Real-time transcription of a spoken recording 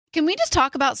Can we just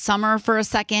talk about summer for a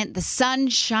second? The sun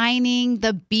shining,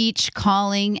 the beach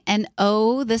calling, and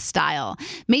oh, the style.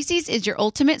 Macy's is your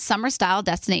ultimate summer style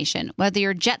destination, whether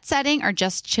you're jet setting or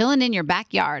just chilling in your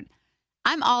backyard.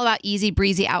 I'm all about easy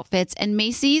breezy outfits, and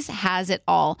Macy's has it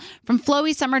all. From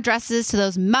flowy summer dresses to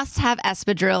those must-have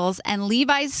espadrilles and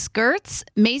Levi's skirts,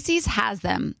 Macy's has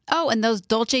them. Oh, and those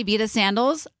Dolce Vita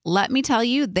sandals, let me tell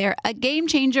you, they're a game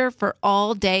changer for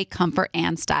all-day comfort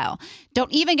and style.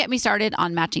 Don't even get me started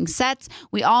on matching sets.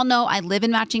 We all know I live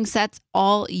in matching sets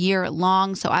all year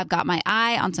long, so I've got my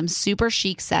eye on some super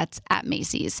chic sets at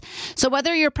Macy's. So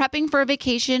whether you're prepping for a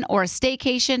vacation or a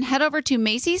staycation, head over to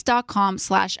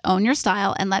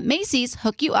macys.com/ownyourstyle and let Macy's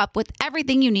hook you up with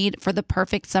everything you need for the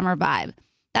perfect summer vibe.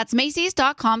 That's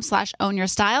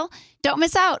macys.com/ownyourstyle. Don't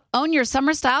miss out. Own your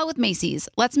summer style with Macy's.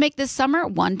 Let's make this summer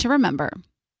one to remember.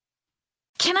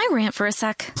 Can I rant for a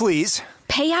sec? Please.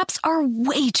 Pay apps are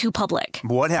way too public.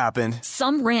 What happened?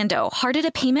 Some rando hearted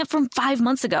a payment from 5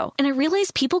 months ago, and I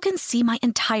realized people can see my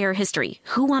entire history,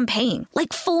 who I'm paying,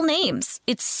 like full names.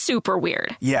 It's super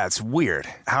weird. Yeah, it's weird.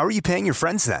 How are you paying your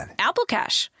friends then? Apple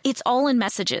Cash. It's all in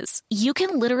messages. You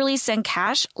can literally send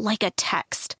cash like a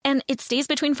text, and it stays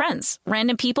between friends.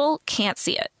 Random people can't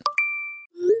see it.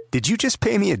 Did you just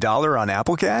pay me $1 on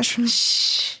Apple Cash?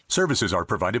 Shh. Services are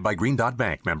provided by Green Dot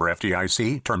Bank. Member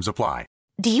FDIC. Terms apply.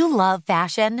 Do you love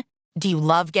fashion? Do you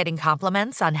love getting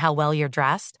compliments on how well you're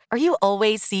dressed? Are you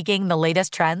always seeking the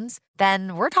latest trends?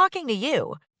 Then we're talking to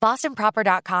you.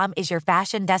 BostonProper.com is your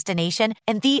fashion destination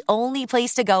and the only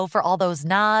place to go for all those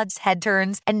nods, head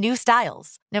turns, and new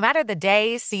styles. No matter the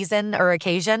day, season, or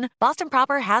occasion, Boston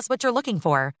Proper has what you're looking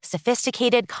for.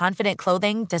 Sophisticated, confident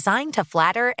clothing designed to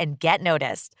flatter and get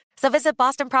noticed. So visit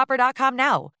BostonProper.com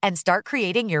now and start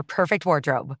creating your perfect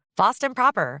wardrobe. Boston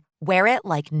Proper. Wear it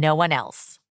like no one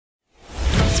else.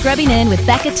 Scrubbing In with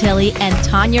Becca Tilley and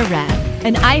Tanya Rad,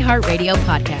 an iHeartRadio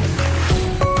podcast.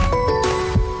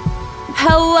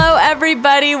 Hello,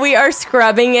 everybody. We are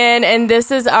scrubbing in, and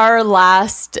this is our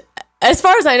last, as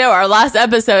far as I know, our last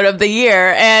episode of the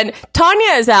year. And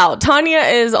Tanya is out. Tanya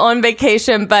is on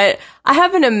vacation, but I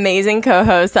have an amazing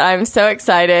co-host that I'm so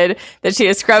excited that she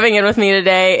is scrubbing in with me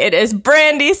today. It is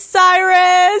Brandy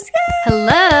Cyrus. Yay!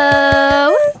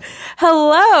 Hello.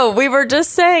 Hello. We were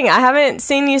just saying, I haven't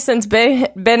seen you since Ben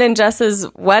and Jess's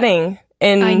wedding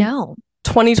in I know.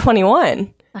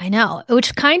 2021. I know,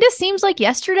 which kind of seems like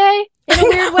yesterday in a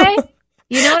weird way.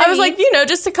 You know what I was mean? like,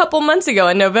 just a couple months ago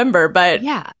in November, but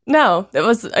yeah, no, it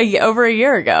was over a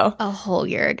year ago. A whole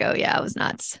year ago. Yeah, it was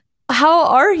nuts. How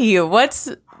are you? What's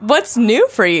new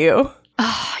for you?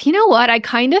 Oh, you know what? I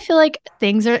kind of feel like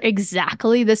things are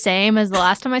exactly the same as the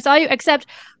last time I saw you, except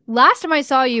last time I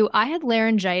saw you, I had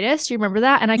laryngitis. Do you remember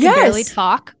that? And I could barely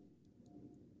talk.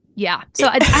 Yeah. So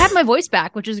I have my voice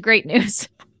back, which is great news.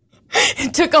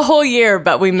 It took a whole year,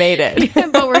 but we made it.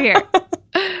 But we're here.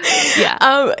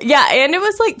 Yeah. Yeah. And it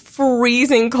was like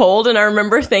freezing cold. And I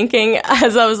remember thinking,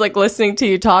 as I was like listening to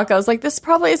you talk, I was like, this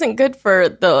probably isn't good for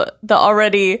the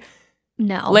already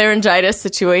laryngitis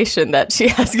situation that she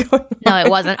has going on. No, it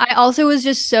wasn't. I also was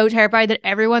just so terrified that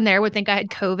everyone there would think I had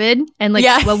COVID and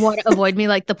would want to avoid me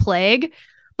like the plague.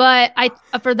 But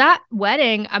for that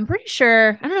wedding, I'm pretty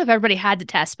sure, I don't know if everybody had to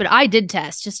test, but I did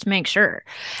test just to make sure.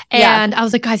 And I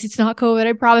was like, guys, it's not COVID,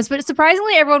 I promise. But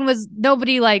surprisingly,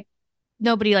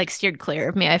 nobody steered clear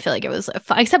of me. I feel like it was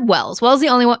except Wells. Wells was the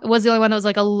only one that was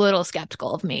like a little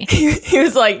skeptical of me. He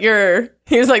was like,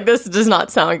 this does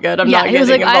not sound good. I'm not getting involved. He was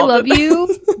like, I love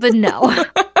you, but no.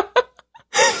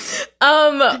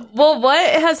 Well,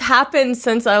 what has happened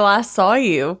since I last saw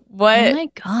you? Oh my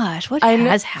gosh, what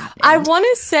has happened? I want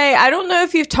to say, I don't know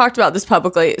if you've talked about this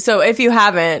publicly. So if you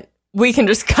haven't, we can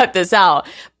just cut this out.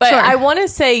 But sure. I want to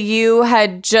say you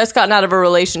had just gotten out of a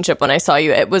relationship when I saw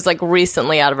you. It was like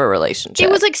recently out of a relationship. It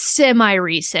was like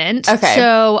semi-recent. Okay.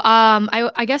 So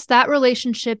I guess that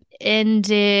relationship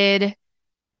ended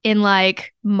in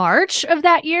like March of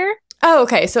that year. Oh,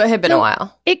 okay. So it had been a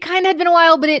while. It kind of had been a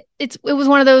while, but it was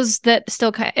one of those that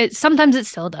still sometimes it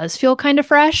still does feel kind of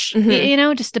fresh,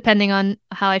 just depending on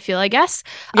how I feel, I guess.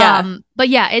 Yeah. But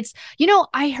yeah, it's,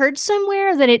 I heard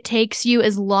somewhere that it takes you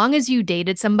as long as you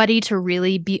dated somebody to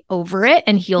really be over it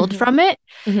and healed from it.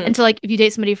 Mm-hmm. And so like if you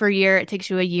date somebody for a year, it takes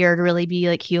you a year to really be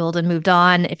like healed and moved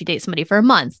on. If you date somebody for a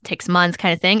month, it takes months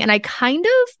kind of thing. And I kind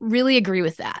of really agree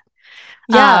with that.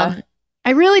 Yeah.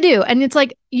 I really do. And it's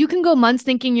like you can go months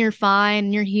thinking you're fine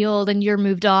and you're healed and you're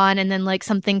moved on. And then like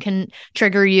something can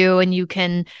trigger you and you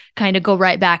can kind of go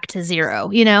right back to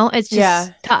zero. It's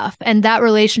just tough. And that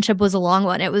relationship was a long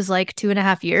one. It was like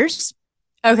 2.5 years.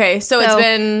 Okay. So it's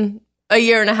been a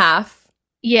year and a half.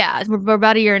 Yeah. We're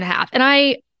about a year and a half. And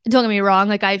don't get me wrong.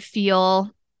 Like I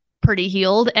feel pretty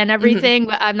healed and everything,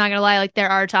 but I'm not gonna lie, like there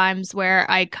are times where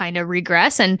I kind of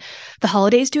regress, and the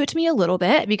holidays do it to me a little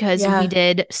bit because we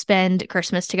did spend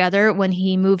Christmas together when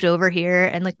he moved over here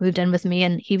and like moved in with me,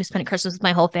 and he was spending Christmas with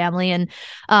my whole family. And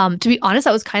to be honest,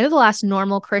 that was kind of the last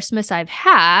normal Christmas I've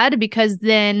had, because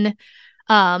then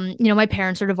my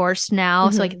parents are divorced now.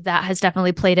 So like that has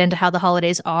definitely played into how the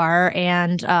holidays are.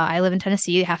 And I live in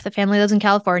Tennessee. Half the family lives in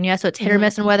California. So it's hit or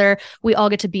miss on whether we all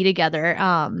get to be together.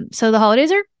 So the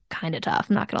holidays are kind of tough.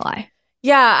 I'm not going to lie.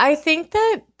 Yeah, I think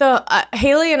that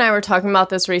Haley and I were talking about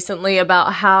this recently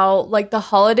about how like the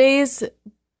holidays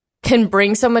can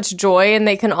bring so much joy, and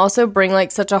they can also bring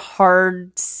like such a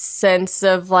hard sense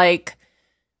of like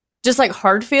just like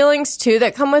hard feelings too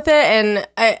that come with it. And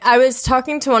I was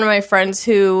talking to one of my friends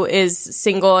who is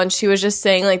single, and she was just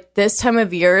saying like this time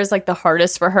of year is like the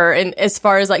hardest for her, and as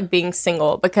far as like being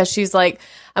single, because she's like,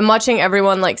 I'm watching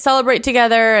everyone like celebrate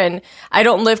together, and I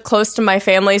don't live close to my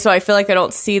family, so I feel like I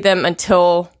don't see them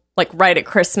until like right at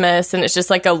Christmas, and it's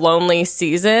just like a lonely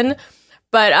season.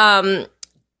 But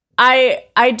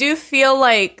I do feel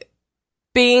like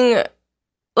being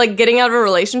like getting out of a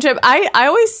relationship, I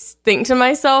always think to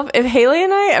myself, if Haley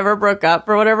and I ever broke up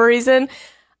for whatever reason,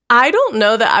 I don't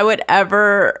know that I would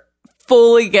ever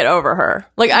fully get over her.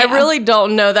 Like, I really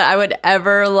don't know that I would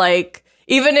ever, like,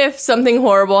 even if something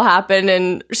horrible happened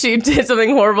and she did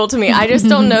something horrible to me, I just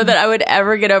don't know that I would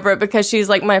ever get over it, because she's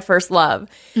like my first love.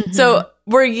 So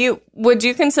would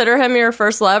you consider him your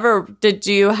first love, or did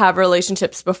you have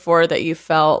relationships before that you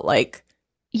felt like?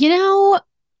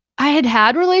 I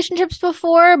had relationships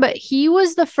before, but he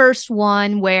was the first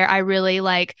one where I really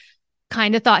like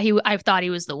kind of I thought he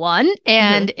was the one.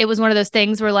 And it was one of those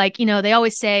things where like, they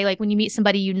always say like when you meet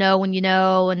somebody, when you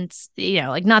know, and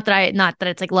like not that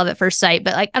it's like love at first sight,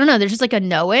 but like, I don't know, there's just like a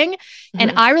knowing.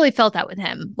 And I really felt that with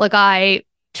him. Like I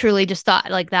truly just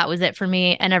thought like that was it for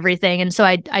me and everything. And so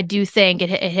I do think it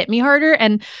hit me harder.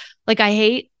 And like, I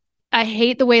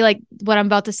hate the way like what I'm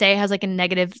about to say has like a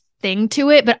negative thing to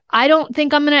it, but I don't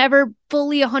think I'm going to ever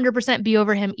fully 100% be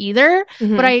over him either.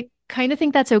 But I kind of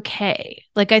think that's okay.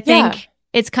 Like, I think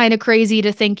it's kind of crazy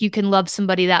to think you can love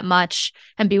somebody that much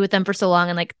and be with them for so long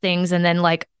and like things, and then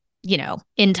like,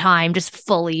 in time just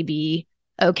fully be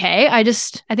okay. I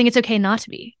think it's okay not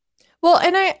to be. Well,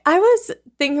 and I was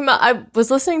thinking about, I was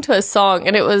listening to a song,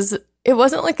 and it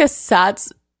wasn't like a sad,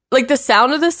 like the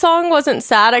sound of the song wasn't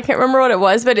sad. I can't remember what it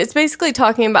was, but it's basically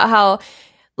talking about how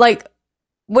like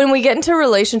when we get into a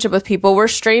relationship with people, we're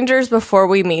strangers before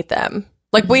we meet them.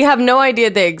 Like we have no idea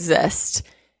they exist.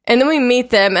 And then we meet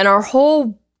them and our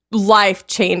whole life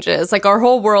changes. Like our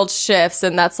whole world shifts,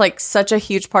 and that's like such a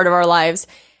huge part of our lives.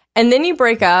 And then you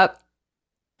break up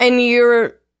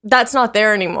and that's not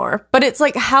there anymore. But it's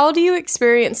like, how do you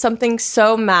experience something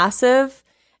so massive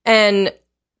and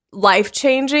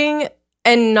life-changing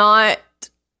and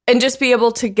just be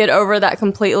able to get over that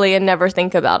completely and never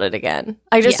think about it again?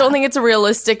 I just don't think it's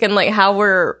realistic in like how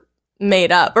we're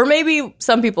made up. Or maybe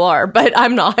some people are, but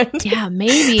I'm not. Yeah,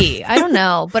 maybe. I don't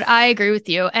know, but I agree with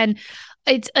you. And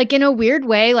it's like in a weird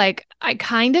way, like I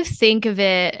kind of think of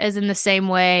it as in the same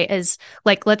way as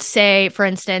like, let's say, for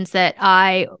instance, that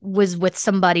I was with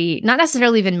somebody, not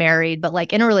necessarily even married, but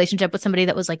like in a relationship with somebody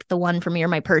that was like the one for me or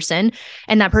my person,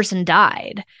 and that person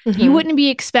died. You wouldn't be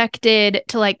expected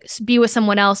to like be with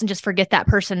someone else and just forget that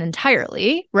person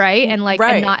entirely, right? And like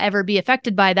and not ever be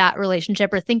affected by that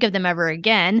relationship or think of them ever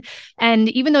again. And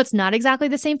even though it's not exactly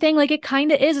the same thing, like it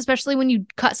kind of is, especially when you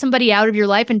cut somebody out of your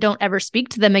life and don't ever speak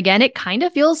to them again, it kind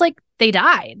of feels like they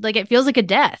died. Like it feels like a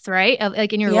death, right?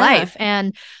 Like in your life.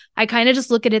 And I kind of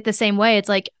just look at it the same way. It's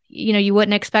like, you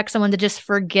wouldn't expect someone to just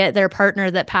forget their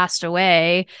partner that passed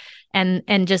away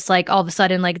and just like all of a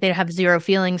sudden, like they have zero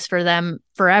feelings for them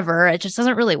forever. It just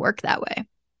doesn't really work that way.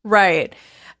 Right.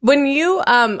 When you,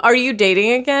 are you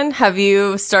dating again? Have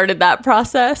you started that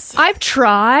process? I've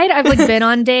tried. I've like been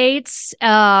on dates.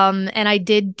 And I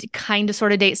did kind of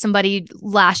sort of date somebody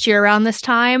last year around this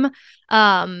time.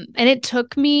 And it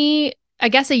took me, I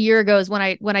guess a year ago is when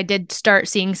I did start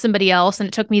seeing somebody else, and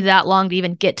it took me that long to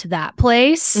even get to that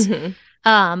place. But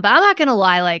I'm not going to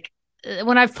lie, like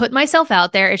when I've put myself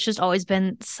out there, it's just always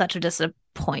been such a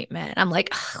disappointment. I'm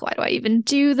like, why do I even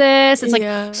do this? It's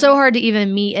like so hard to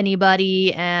even meet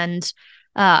anybody. And,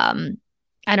 I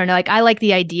don't know, like I like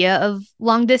the idea of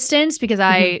long distance because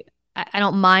I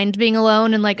don't mind being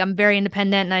alone, and like I'm very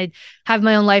independent and I have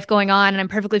my own life going on, and I'm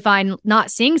perfectly fine not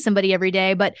seeing somebody every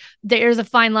day. But there's a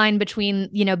fine line between,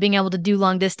 being able to do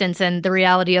long distance and the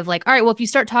reality of like, all right, well, if you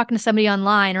start talking to somebody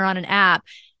online or on an app,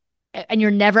 and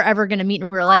you're never ever going to meet in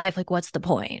real life, like what's the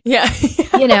point? Yeah.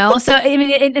 So I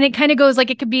mean, and it kind of goes like,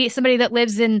 it could be somebody that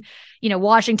lives in,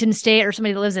 Washington State, or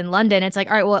somebody that lives in London. It's like,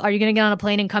 all right, well, are you going to get on a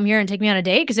plane and come here and take me on a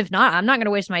date? Because if not, I'm not going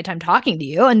to waste my time talking to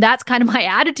you. And that's kind of my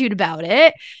attitude about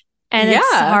it. And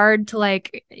it's hard to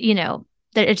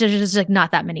there's just like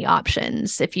not that many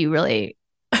options if you really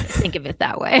think of it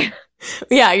that way.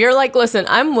 Yeah, you're like, listen,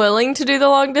 I'm willing to do the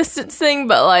long distance thing,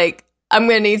 but like, I'm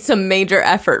going to need some major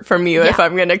effort from you if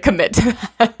I'm going to commit to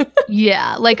that.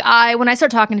 Yeah. Like when I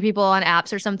start talking to people on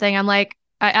apps or something, I'm like,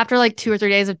 after like 2 or 3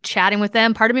 days of chatting with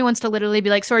them, part of me wants to literally be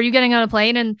like, so are you getting on a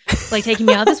plane and like taking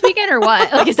me out this weekend or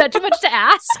what? Like, is that too much to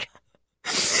ask?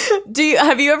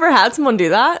 Have you ever had someone do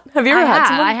that? Have you ever had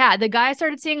someone? I had. The guy I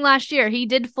started seeing last year, he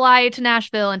did fly to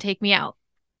Nashville and take me out.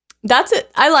 That's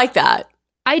it. I like that.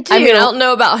 I do. I mean, I don't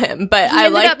know about him, but I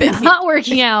like that. Not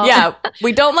working out. Yeah,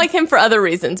 we don't like him for other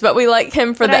reasons, but we like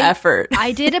him for the effort.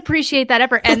 I did appreciate that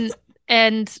effort,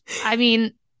 and I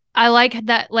mean, I like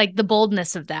that, like the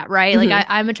boldness of that, right? Mm-hmm. Like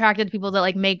I'm attracted to people that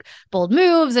like make bold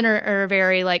moves and are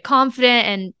very like confident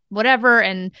and whatever.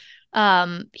 And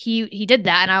he did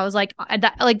that, and I was like,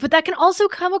 but that can also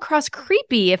come across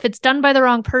creepy if it's done by the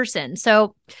wrong person.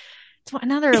 So. It's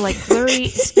another like blurry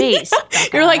space.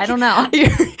 You're like, I don't know.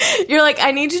 You're like,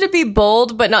 I need you to be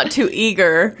bold, but not too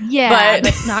eager. Yeah,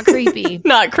 but not creepy.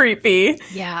 Not creepy.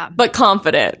 Yeah, but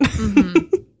confident.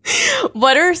 Mm-hmm.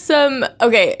 What are some?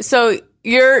 Okay, so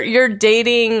you're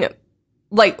dating,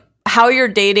 like how you're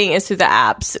dating is through the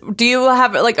apps. Do you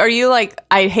have like? Are you like,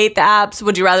 I hate the apps?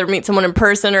 Would you rather meet someone in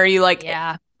person? Or are you like?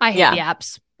 Yeah, I hate the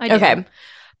apps. I do. Okay.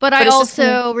 But I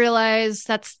also realize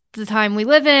that's the time we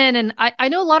live in. And I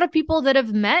know a lot of people that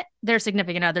have met their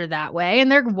significant other that way,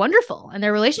 and they're wonderful and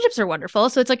their relationships are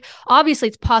wonderful. So it's like, obviously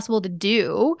it's possible to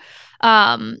do.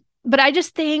 But I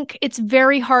just think it's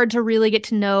very hard to really get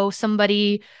to know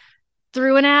somebody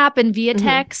through an app and via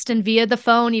text and via the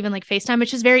phone, even like FaceTime.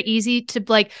 It's just very easy to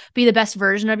like be the best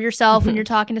version of yourself when you're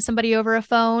talking to somebody over a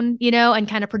phone, and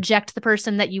kind of project the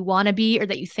person that you want to be or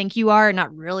that you think you are, and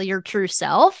not really your true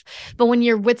self. But when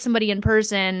you're with somebody in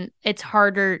person, it's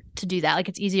harder to do that. Like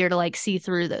it's easier to like see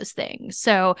through those things.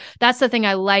 So that's the thing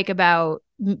I like about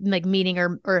like meeting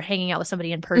or hanging out with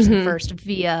somebody in person first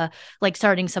via like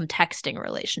starting some texting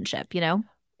relationship,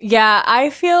 Yeah, I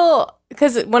feel,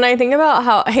 because when I think about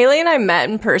how Haley and I met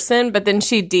in person, but then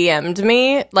she DM'd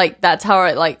me, like that's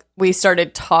how we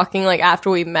started talking like after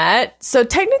we met. So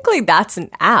technically that's an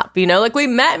app, like we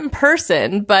met in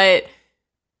person, but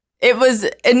it was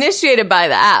initiated by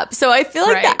the app. So I feel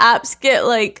like the apps get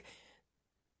like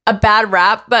a bad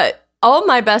rap, but all of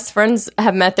my best friends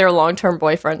have met their long-term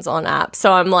boyfriends on apps.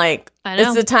 So I'm like,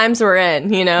 it's the times we're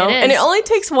in, and it only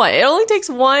takes one. It only takes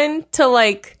one to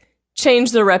like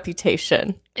change the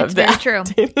reputation of that. It's very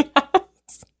true.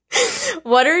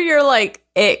 What are your like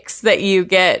icks that you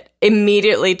get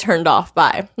immediately turned off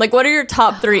by? Like, what are your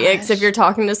top 3 icks if you're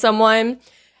talking to someone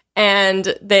and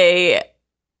they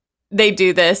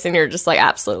do this and you're just like,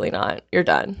 absolutely not, you're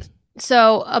done?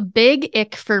 So a big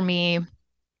ick for me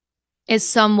is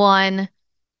someone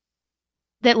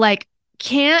that like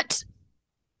can't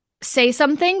say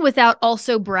something without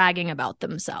also bragging about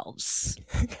themselves.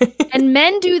 And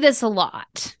men do this a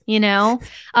lot,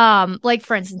 like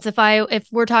for instance, if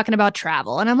we're talking about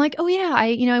travel and I'm like, oh yeah,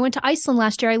 I went to Iceland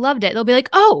last year, I loved it. They'll be like,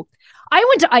 oh, I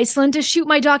went to Iceland to shoot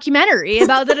my documentary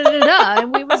about da da da da,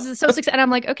 and we was so successful. And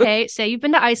I'm like, okay, say you've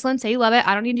been to Iceland, say you love it.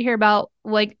 I don't need to hear about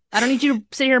I don't need you to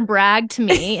sit here and brag to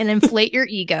me and inflate your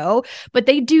ego. But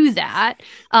they do that.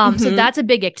 So that's a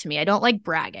big ick to me. I don't like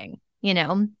bragging,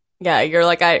 Yeah, you're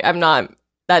like, I'm not,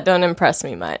 that don't impress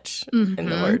me much, in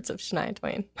the words of Shania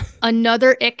Twain.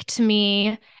 Another ick to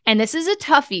me, and this is a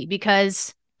toughie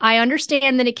because I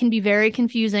understand that it can be very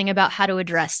confusing about how to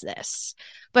address this,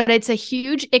 but it's a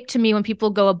huge ick to me when people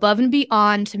go above and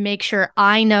beyond to make sure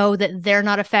I know that they're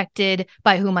not affected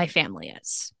by who my family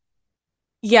is.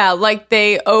 Yeah, like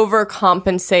they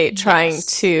overcompensate trying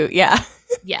to,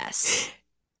 Yes.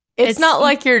 It's not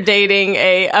like you're dating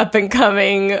a up and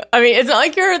coming. I mean, it's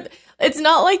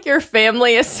not like your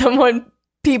family is someone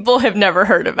people have never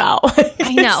heard about.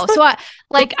 I know. So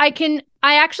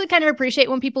I actually kind of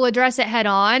appreciate when people address it head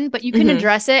on, but you can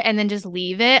address it and then just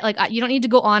leave it. Like you don't need to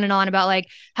go on and on about like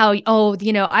how,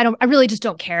 I really just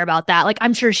don't care about that. Like,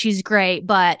 I'm sure she's great,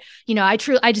 but I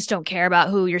just don't care about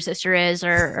who your sister is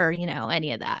or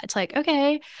any of that. It's like,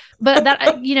 okay, but that,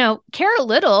 care a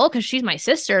little because she's my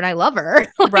sister and I love her.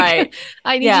 Like, right.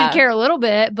 I need you to care a little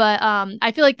bit, but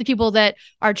I feel like the people that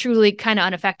are truly kind of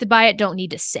unaffected by it don't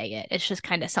need to say it. It's just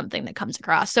kind of something that comes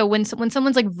across. So when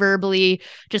someone's like verbally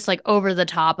just like over the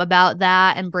top about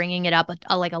that and bringing it up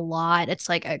like a lot, it's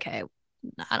like, okay,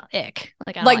 ick.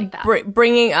 Like, I don't like that.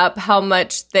 Bringing up how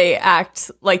much they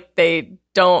act like they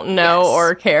don't know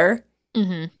or care.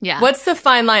 Mm-hmm. Yeah. What's the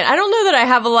fine line? I don't know that I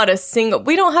have a lot of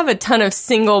we don't have a ton of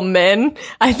single men,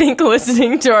 I think,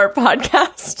 listening to our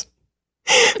podcast.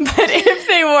 But if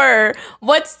they were,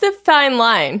 what's the fine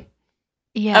line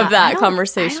of that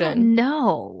conversation? I don't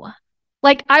know.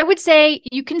 Like, I would say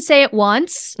you can say it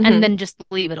once and then just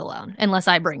leave it alone unless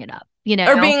I bring it up, you know?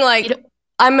 Or being like,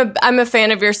 I'm a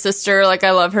fan of your sister, like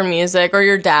I love her music, or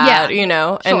your dad, you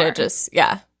know, and it just,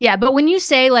 Yeah, but when you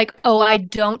say like, oh, I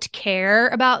don't care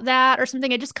about that or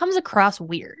something, it just comes across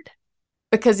weird.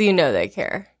 Because you know they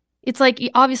care. It's like,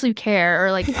 obviously you care,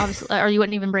 or like, obviously, or you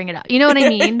wouldn't even bring it up. You know what I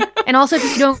mean? And also, if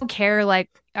you don't care, like,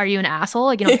 are you an asshole?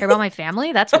 Like, you don't care about my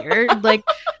family? That's weird. Like,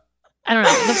 I don't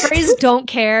know. The phrase "don't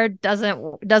care"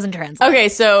 doesn't translate. Okay,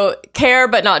 so care,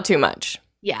 but not too much.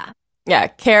 Yeah. Yeah,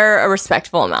 care a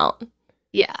respectful amount.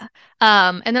 Yeah.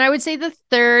 And then I would say the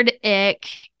third ick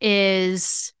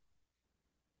is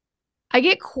I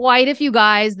get quite a few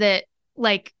guys that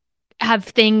like have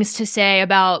things to say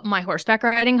about my horseback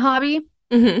riding hobby.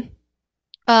 Mm-hmm.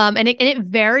 And it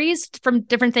varies from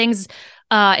different things.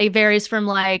 It varies from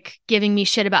like giving me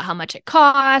shit about how much it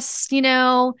costs, you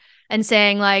know, and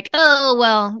saying like, oh,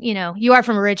 well, you know, you are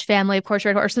from a rich family, of course you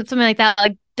ride horse, something like that.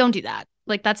 Like, don't do that.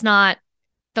 Like,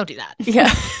 don't do that.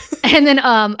 Yeah. And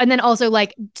then also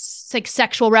like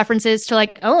sexual references to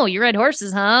like, oh, you ride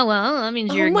horses, huh? Well, that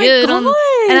means you're good.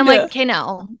 And I'm like, okay,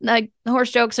 no, like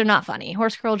horse jokes are not funny.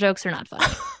 Horse girl jokes are not funny.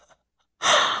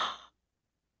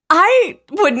 I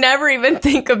would never even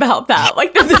think about that.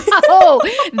 Like,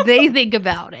 they think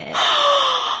about it.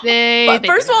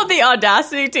 First of all, the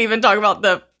audacity to even talk about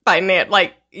the finance,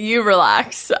 like, you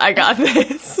relax. I got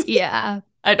this. Yeah.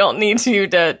 I don't need you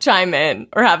to chime in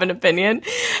or have an opinion.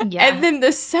 Yeah. And then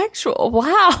the sexual,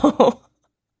 wow.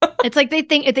 It's like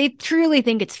they truly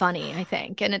think it's funny, I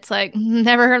think. And it's like,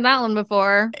 never heard that one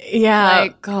before. Yeah.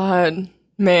 Like, God,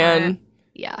 man.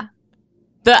 Yeah.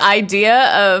 The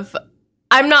idea of,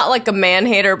 I'm not like a man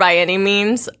hater by any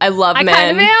means. I love men. I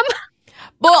kind of am.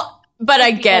 Well, but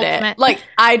I get it. Like,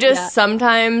 I just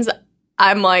sometimes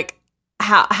I'm like,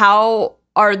 how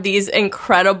are these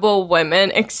incredible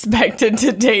women expected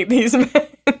to date these men?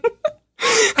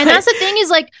 And that's the thing is,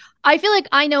 like, I feel like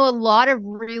I know a lot of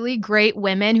really great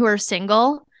women who are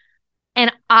single,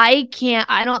 and I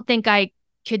don't think I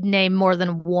could name more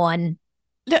than one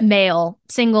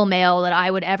single male that I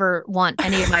would ever want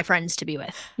any of my friends to be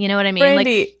with. You know what I mean?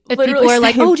 Brandy, like, if people are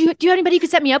like, oh, do you have anybody you could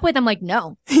set me up with? I'm like,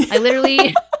 no. I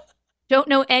literally don't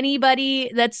know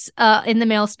anybody that's in the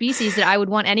male species that I would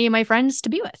want any of my friends to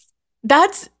be with.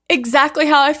 That's exactly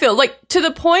how I feel. Like, to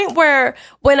the point where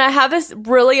when I have this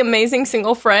really amazing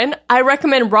single friend, I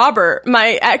recommend Robert,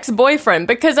 my ex-boyfriend,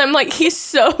 because I'm like, he's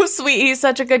so sweet. He's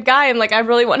such a good guy. And like, I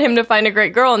really want him to find a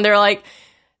great girl. And they're like,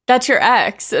 that's your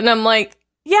ex. And I'm like,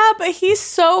 yeah, but he's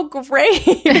so great.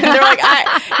 And they're like,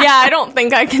 I don't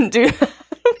think I can do that.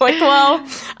 I'm like, well,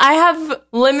 I have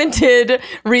limited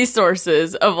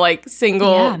resources of like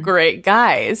single great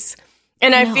guys.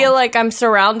 And I feel like I'm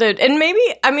surrounded, and maybe,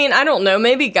 I mean, I don't know,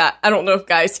 I don't know if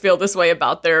guys feel this way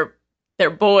about their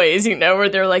boys, you know, where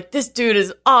they're like, this dude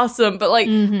is awesome. But like,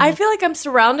 I feel like I'm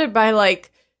surrounded by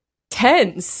like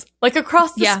 10s, like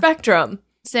across the spectrum.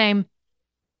 Same.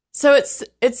 So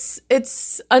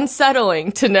it's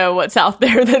unsettling to know what's out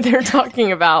there that they're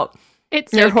talking about.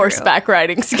 It's your so horseback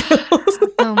riding skills.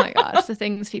 Oh my gosh, the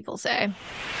things people say.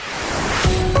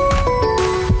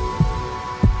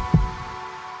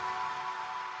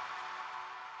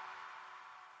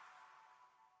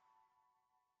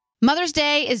 Mother's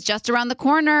Day is just around the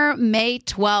corner, May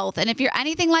 12th. And if you're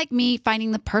anything like me, finding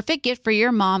the perfect gift for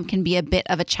your mom can be a bit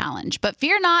of a challenge. But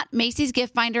fear not, Macy's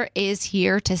Gift Finder is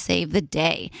here to save the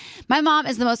day. My mom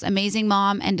is the most amazing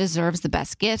mom and deserves the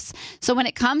best gifts. So when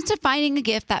it comes to finding a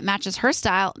gift that matches her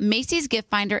style, Macy's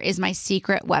Gift Finder is my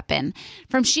secret weapon.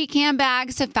 From chic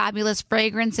handbags to fabulous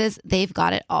fragrances, they've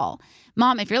got it all.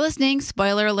 Mom, if you're listening,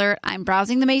 spoiler alert, I'm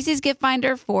browsing the Macy's Gift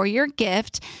Finder for your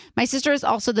gift. My sister is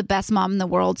also the best mom in the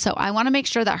world, so I want to make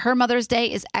sure that her Mother's Day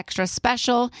is extra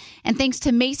special. And thanks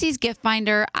to Macy's Gift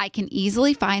Finder, I can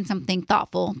easily find something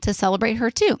thoughtful to celebrate her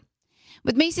too.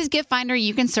 With Macy's Gift Finder,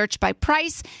 you can search by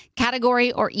price,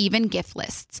 category, or even gift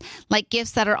lists, like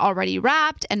gifts that are already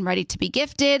wrapped and ready to be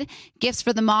gifted, gifts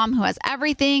for the mom who has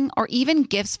everything, or even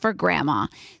gifts for grandma.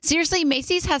 Seriously,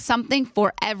 Macy's has something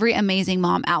for every amazing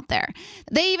mom out there.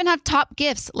 They even have top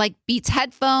gifts like Beats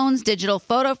headphones, digital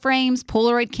photo frames,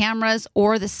 Polaroid cameras,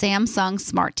 or the Samsung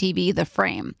Smart TV, The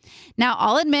Frame. Now,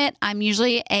 I'll admit I'm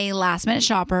usually a last-minute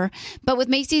shopper, but with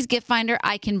Macy's Gift Finder,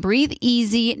 I can breathe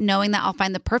easy knowing that I'll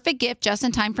find the perfect gift just just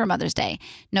in time for Mother's Day.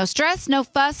 No stress, no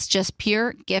fuss, just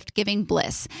pure gift-giving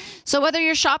bliss. So whether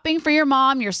you're shopping for your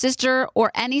mom, your sister,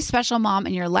 or any special mom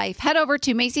in your life, head over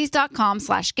to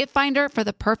Macys.com/giftfinder for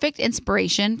the perfect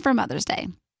inspiration for Mother's Day.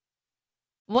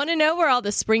 Want to know where all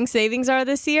the spring savings are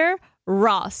this year?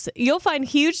 Ross. You'll find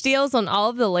huge deals on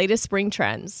all of the latest spring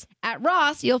trends. At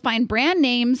Ross, you'll find brand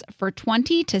names for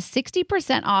 20 to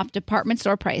 60% off department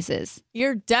store prices.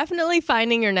 You're definitely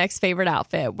finding your next favorite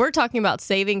outfit. We're talking about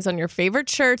savings on your favorite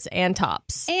shirts and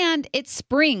tops. And it's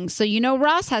spring, so you know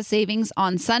Ross has savings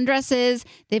on sundresses.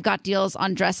 They've got deals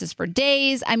on dresses for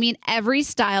days. I mean, every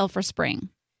style for spring.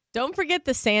 Don't forget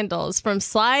the sandals. From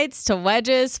slides to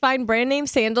wedges, find brand name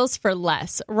sandals for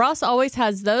less. Ross always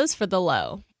has those for the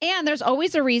low. And there's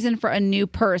always a reason for a new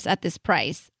purse at this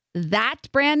price. That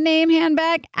brand name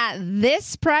handbag at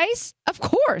this price? Of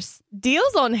course.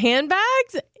 Deals on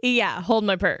handbags? Yeah, hold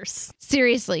my purse.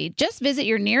 Seriously, just visit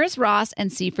your nearest Ross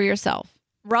and see for yourself.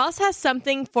 Ross has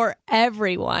something for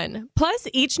everyone. Plus,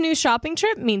 each new shopping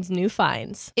trip means new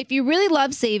finds. If you really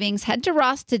love savings, head to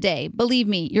Ross today. Believe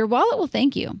me, your wallet will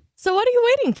thank you. So what are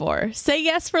you waiting for? Say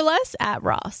yes for less at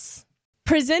Ross.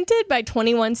 Presented by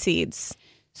 21 Seeds.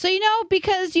 So,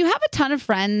 because you have a ton of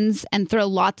friends and throw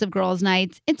lots of girls'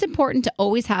 nights, it's important to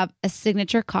always have a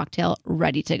signature cocktail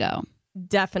ready to go.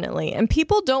 Definitely. And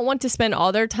people don't want to spend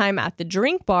all their time at the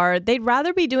drink bar. They'd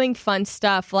rather be doing fun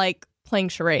stuff like playing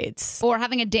charades. Or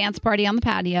having a dance party on the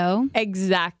patio.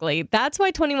 Exactly. That's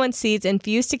why 21 Seeds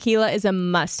infused tequila is a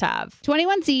must-have.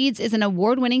 21 Seeds is an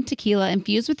award-winning tequila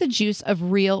infused with the juice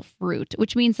of real fruit,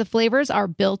 which means the flavors are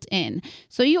built in.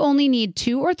 So you only need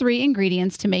 2 or 3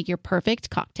 ingredients to make your perfect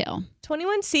cocktail.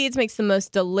 21 Seeds makes the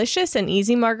most delicious and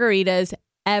easy margaritas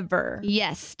ever.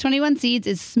 Yes, 21 Seeds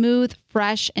is smooth,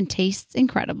 fresh, and tastes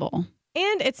incredible.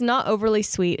 And it's not overly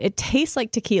sweet. It tastes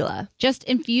like tequila. Just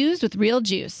infused with real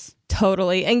juice.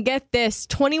 Totally. And get this,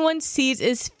 21 Seeds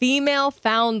is female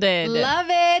founded. Love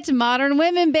it. Modern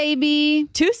women, baby.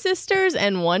 2 sisters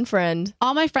and 1 friend.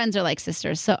 All my friends are like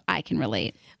sisters, so I can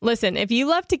relate. Listen, if you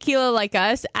love tequila like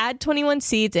us, add 21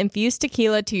 Seeds infused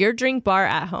tequila to your drink bar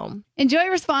at home. Enjoy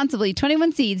responsibly.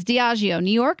 21 Seeds, Diageo,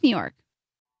 New York, New York.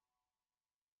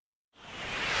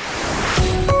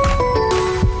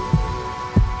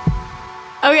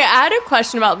 Okay, I had a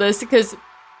question about this because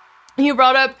you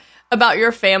brought up about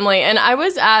your family, and I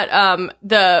was at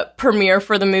the premiere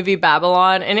for the movie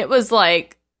Babylon, and it was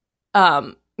like,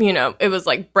 it was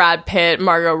like Brad Pitt,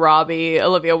 Margot Robbie,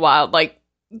 Olivia Wilde, like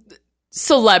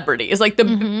celebrities, like the.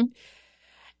 Mm-hmm.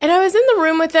 And I was in the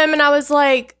room with them, and I was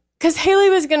like, because Haley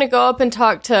was going to go up and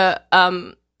talk to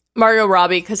Margot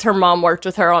Robbie because her mom worked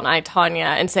with her on I, Tonya,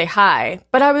 and say hi,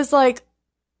 but I was like,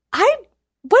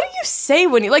 what do you say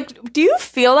when you, like, do you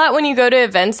feel that when you go to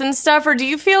events and stuff? Or do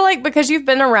you feel like because you've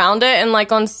been around it and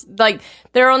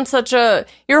they're on such your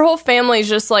whole family's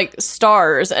just like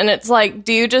stars, and it's like,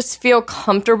 do you just feel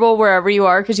comfortable wherever you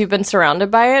are because you've been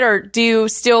surrounded by it? Or do you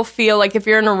still feel like if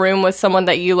you're in a room with someone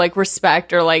that you like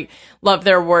respect or like love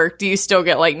their work, do you still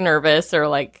get like nervous or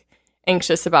like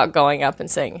anxious about going up and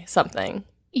saying something?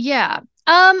 Yeah.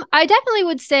 I definitely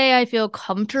would say I feel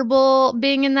comfortable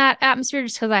being in that atmosphere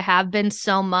just because I have been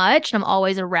so much and I'm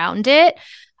always around it.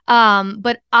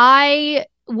 But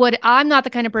I'm not the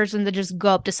kind of person to just go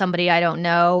up to somebody I don't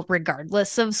know,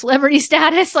 regardless of celebrity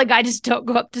status. Like, I just don't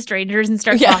go up to strangers and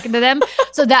start talking to them.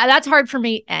 So that's hard for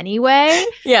me anyway.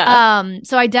 Yeah.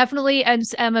 So I definitely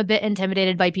am a bit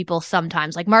intimidated by people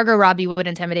sometimes. Like, Margot Robbie would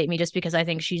intimidate me just because I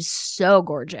think she's so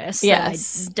gorgeous.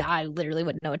 Yes. I literally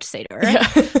wouldn't know what to say to her. Yeah.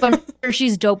 But I'm sure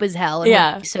she's dope as hell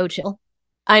and so chill.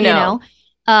 I know.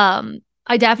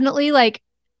 I definitely like.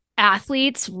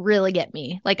 Athletes really get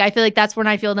me. Like, I feel like that's when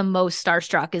I feel the most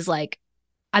starstruck is like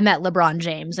I met LeBron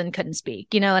James and couldn't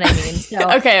speak. You know what I mean?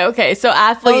 So okay. So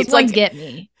athletes those ones get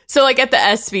me. So like at the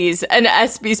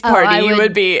ESPYs party, you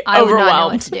would be overwhelmed. I would not know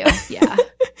what to do. Yeah.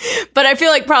 But I feel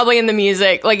like probably in the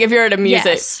music, like if you're at a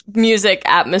music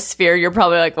atmosphere, you're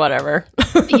probably like, whatever.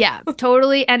 Yeah,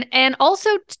 totally. And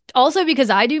also because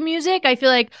I do music, I feel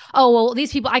like, oh, well,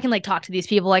 these people, I can like talk to these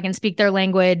people. I can speak their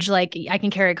language. Like, I can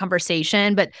carry a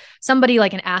conversation. But somebody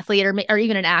like an athlete or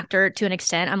even an actor to an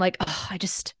extent, I'm like, oh,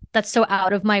 that's so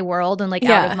out of my world and like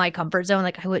out of my comfort zone.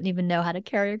 Like, I wouldn't even know how to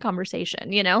carry a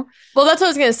conversation, you know? Well, that's what I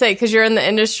was going to say, because you're in the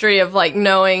industry of like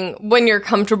knowing when you're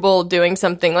comfortable doing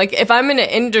something. Like if I'm in an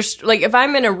industry, like if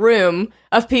I'm in a room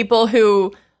of people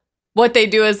who what they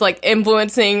do is like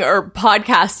influencing or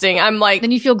podcasting, I'm like,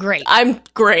 then you feel great. I'm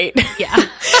great. Yeah.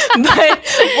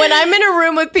 But when I'm in a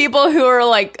room with people who are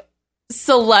like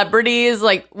celebrities,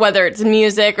 like whether it's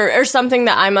music or something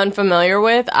that I'm unfamiliar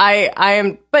with, I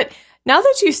am, but now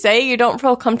that you say you don't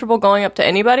feel comfortable going up to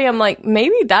anybody, I'm like,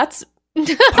 maybe that's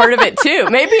part of it too.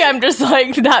 Maybe I'm just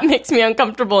like, that makes me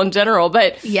uncomfortable in general.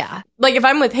 But yeah, like if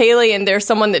I'm with Haley and there's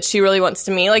someone that she really wants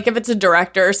to meet, like if it's a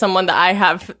director or someone that I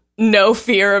have no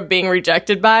fear of being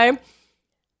rejected by,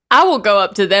 I will go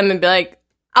up to them and be like,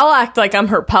 I'll act like I'm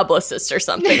her publicist or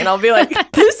something. And I'll be like,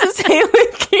 this is Haley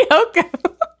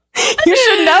Kiyoko. You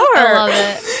should know her. I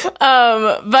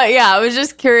love it. But yeah, I was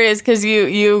just curious because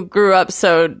you grew up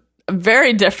so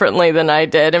very differently than I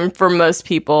did, and for most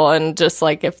people, and just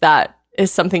like if that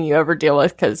is something you ever deal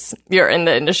with because you're in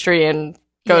the industry and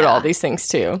go to all these things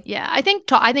too. Yeah, I think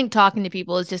talking to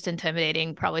people is just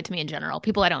intimidating, probably to me in general.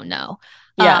 People I don't know.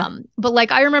 Yeah. But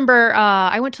like I remember,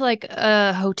 I went to like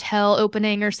a hotel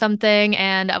opening or something,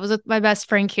 and I was with my best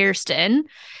friend Kirsten,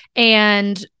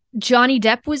 and Johnny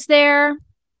Depp was there.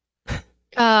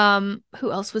 Who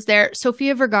else was there?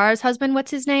 Sofia Vergara's husband,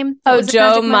 what's his name?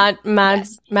 Joe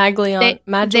Yes.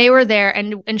 Maglione. They were there,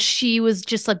 and she was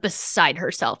just like beside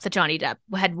herself that Johnny Depp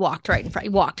had walked right in front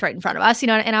of us,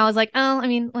 and I was like, oh, I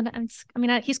mean,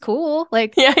 he's cool,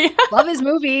 like, yeah. Love his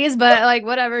movies, but like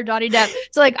whatever, Johnny Depp.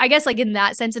 So like, I guess like in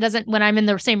that sense, it doesn't. When I'm in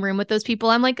the same room with those people,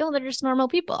 I'm like, oh, they're just normal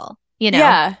people,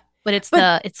 Yeah. But it's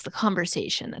the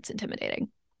conversation that's intimidating.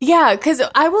 Yeah, because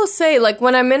I will say, like,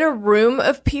 when I'm in a room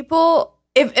of people,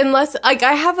 unless like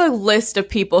I have a list of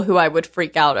people who I would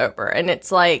freak out over, and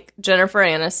it's like Jennifer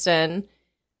Aniston,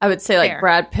 I would say like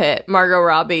Brad Pitt, Margot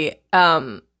Robbie,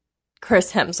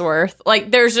 Chris Hemsworth.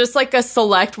 Like there's just like a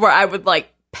select where I would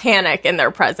like panic in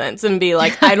their presence and be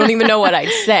like, I don't even know what I'd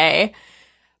say.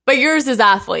 But yours is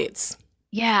athletes.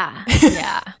 Yeah.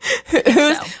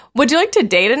 Would you like to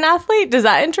date an athlete? Does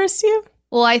that interest you?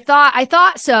 Well, I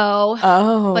thought so.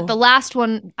 Oh. But the last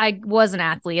one, I was an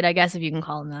athlete, I guess, if you can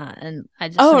call him that. And I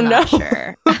just am not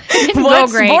sure. What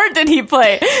sport did he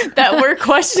play that we're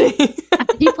questioning?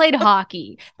 He played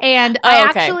hockey. And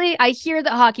I hear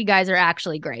that hockey guys are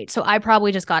actually great. So I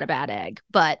probably just got a bad egg.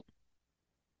 But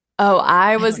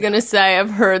I was going to say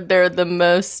I've heard they're the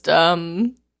most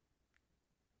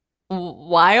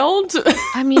wild.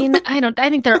 I mean, I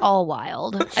think they're all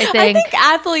wild. I think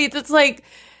athletes, it's like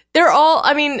they're all,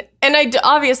 I mean, and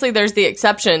obviously there's the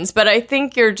exceptions, but I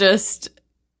think their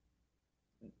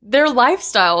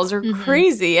lifestyles are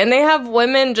crazy, and they have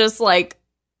women just like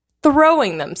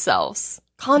throwing themselves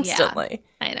constantly.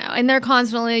 Yeah, I know. And they're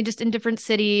constantly just in different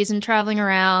cities and traveling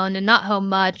around and not home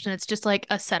much, and it's just like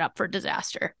a setup for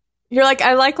disaster. You're like,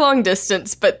 I like long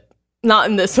distance, but not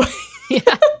in this way.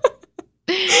 Yeah.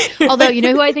 Although, you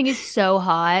know who I think is so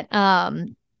hot?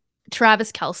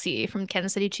 Travis Kelce from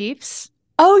Kansas City Chiefs.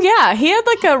 Oh, yeah. He had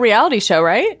like a reality show,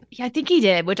 right? Yeah, I think he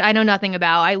did, which I know nothing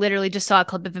about. I literally just saw a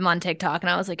clip of him on TikTok, and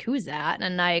I was like, who is that?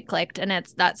 And I clicked, and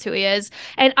that's who he is.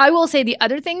 And I will say the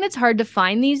other thing that's hard to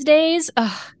find these days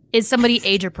is somebody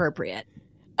age appropriate.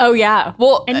 Oh, yeah.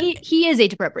 Well, and he is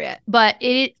age appropriate, but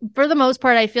for the most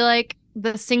part, I feel like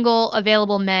the single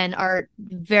available men are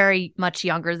very much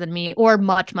younger than me, or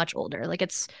much, much older. Like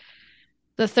it's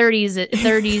the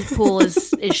 30s pool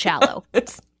is shallow.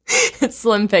 It's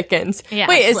slim pickings. Yeah,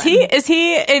 wait, slim. is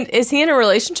he in a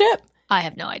relationship? I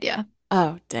have no idea.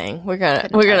 Oh dang, we're gonna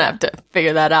have to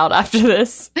figure that out after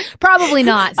this. Probably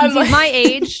not. Since he's my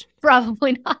age,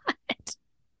 probably not.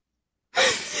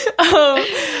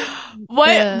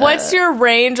 What's your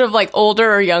range of like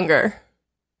older or younger?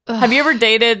 Have you ever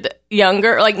dated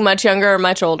younger, like much younger or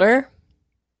much older?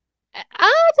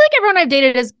 I feel like everyone I've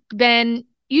dated has been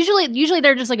usually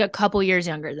they're just like a couple years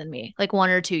younger than me, like 1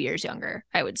 or 2 years younger,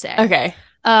 I would say. Okay.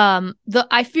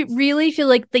 Really feel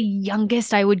like the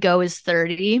youngest I would go is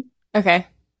 30. Okay.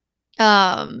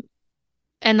 And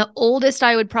the oldest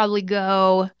I would probably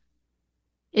go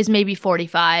is maybe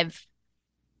 45.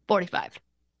 47.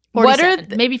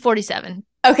 Maybe 47.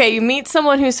 Okay, you meet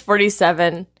someone who's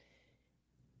 47.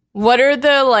 What are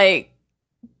the like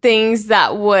things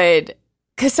that would,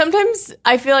 because sometimes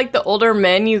I feel like the older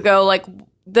men, you go like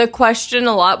the question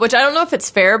a lot, which I don't know if it's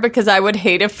fair, because I would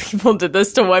hate if people did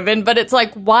this to women, but it's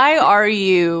like, why are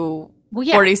you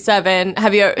 47?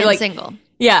 Have you like single?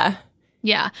 Yeah.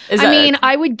 Yeah.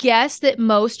 I would guess that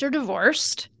most are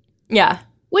divorced. Yeah.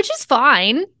 Which is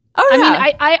fine. Oh, yeah. I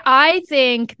mean, I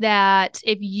think that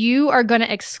if you are going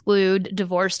to exclude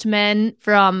divorced men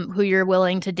from who you're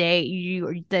willing to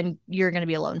date, then you're going to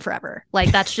be alone forever.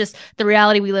 Like, that's just the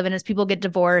reality we live in, is people get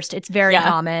divorced. It's very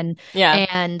common. Yeah.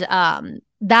 And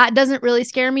that doesn't really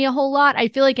scare me a whole lot. I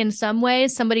feel like in some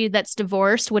ways, somebody that's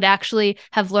divorced would actually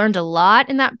have learned a lot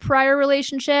in that prior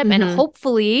relationship and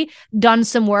hopefully done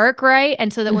some work, right?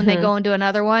 And so that when they go into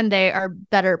another one, they are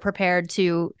better prepared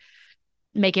to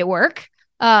make it work.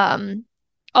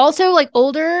 Also, like,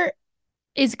 older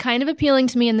is kind of appealing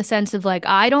to me in the sense of like,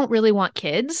 I don't really want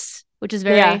kids, which is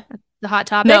very the hot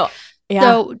topic. No. Yeah.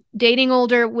 So dating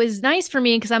older was nice for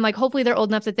me because I'm like, hopefully they're old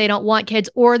enough that they don't want kids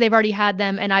or they've already had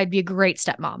them and I'd be a great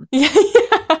stepmom. Yeah.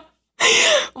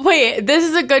 Wait, this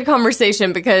is a good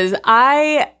conversation because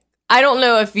I don't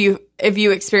know if you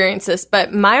experience this,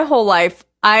 but my whole life,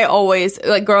 I always,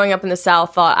 like growing up in the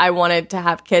South, thought I wanted to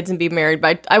have kids and be married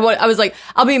by, I was like,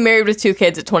 I'll be married with 2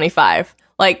 kids at 25.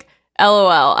 Like,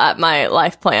 LOL at my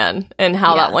life plan and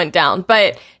how that went down.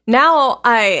 But now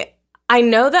I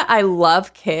know that I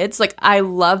love kids. Like, I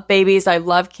love babies. I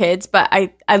love kids, but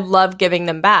I love giving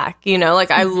them back. You know, like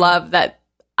I love that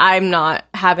I'm not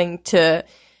having to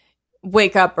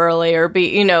wake up early or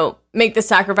be, you know, make the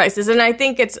sacrifices. And I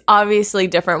think it's obviously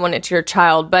different when it's your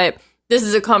child. But this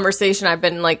is a conversation I've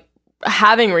been like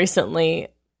having recently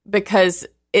because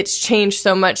it's changed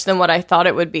so much than what I thought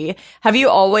it would be. Have you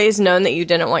always known that you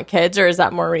didn't want kids, or is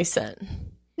that more recent?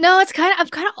 No, I've kind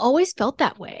of always felt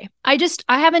that way. I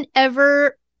haven't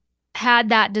ever had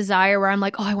that desire where I'm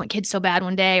like, oh, I want kids so bad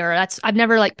one day, or I've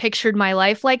never like pictured my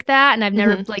life like that. And I've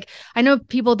never like, I know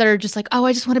people that are just like, oh,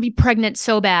 I just want to be pregnant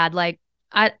so bad. Like,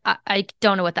 I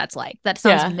don't know what that's like. That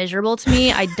sounds miserable to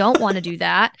me. I don't want to do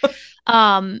that.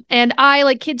 And I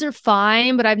like kids are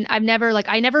fine, but I've never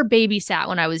I never babysat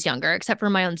when I was younger, except for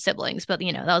my own siblings, but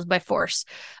you know, that was by force.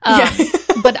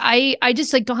 But I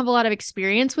just like don't have a lot of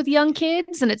experience with young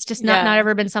kids, and it's just not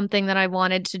ever been something that I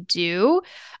wanted to do.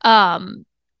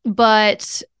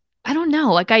 But I don't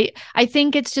know. Like I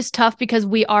think it's just tough because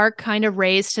we are kind of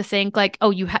raised to think like, oh,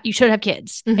 you should have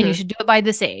kids and you should do it by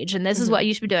this age, and this is what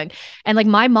you should be doing. And like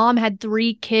my mom had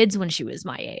 3 kids when she was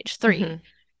my age, 3.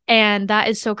 And that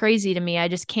is so crazy to me. I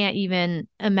just can't even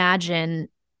imagine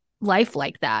life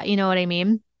like that. You know what I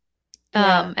mean?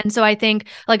 Yeah. And so I think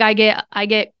like I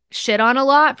get shit on a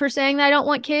lot for saying that I don't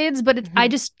want kids, but I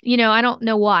just, you know, I don't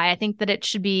know why. I think that I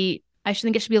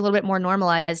think it should be a little bit more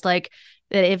normalized. Like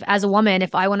that if as a woman,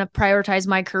 if I want to prioritize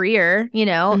my career, you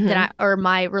know, then or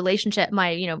my relationship,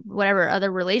 my, you know, whatever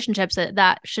other relationships,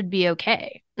 that should be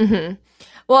okay.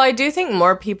 Well, I do think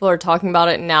more people are talking about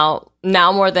it now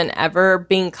more than ever,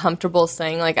 being comfortable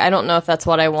saying, like, I don't know if that's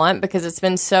what I want, because it's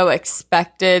been so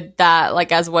expected that,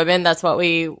 like, as women, that's what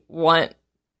we want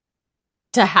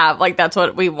to have. Like, that's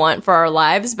what we want for our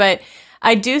lives. But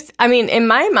I do, I mean, in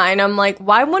my mind, I'm like,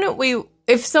 why wouldn't we,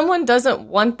 if someone doesn't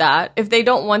want that, if they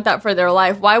don't want that for their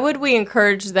life, why would we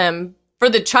encourage them for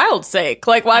the child's sake?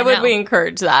 Like, why would we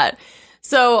encourage that?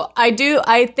 So I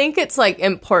think it's like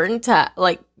important to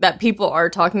like that people are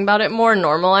talking about it more,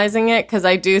 normalizing it. Cause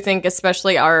I do think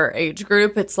especially our age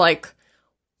group, it's like,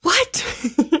 what?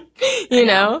 you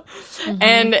know?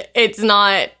 And it's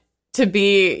not to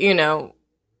be, you know,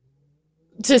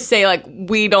 to say like,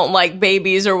 we don't like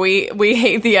babies or we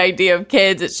hate the idea of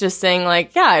kids. It's just saying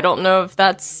like, yeah, I don't know if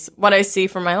that's what I see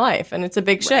for my life. And it's a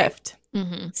big shift.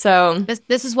 So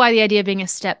this is why the idea of being a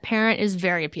step parent is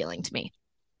very appealing to me.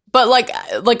 But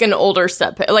like an older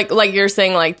step, like you're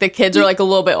saying, like the kids are like a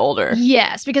little bit older.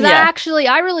 Yes, because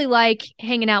I really like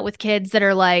hanging out with kids that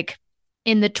are like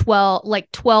in the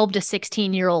 12 to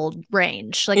 16 year old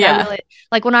range. Like I really,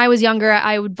 like when I was younger,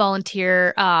 I would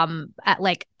volunteer at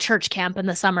like church camp in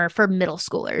the summer for middle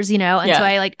schoolers, you know? And so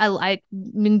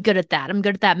I'm good at that. I'm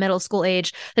good at that middle school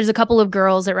age. There's a couple of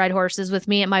girls that ride horses with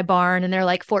me at my barn, and they're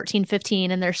like 14,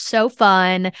 15, and they're so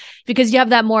fun because you have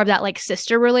that more of that like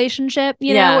sister relationship,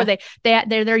 you know, where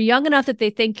they're young enough that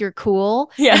they think you're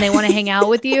cool and they want to hang out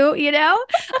with you, you know?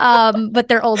 But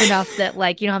they're old enough that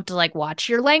like you don't have to like watch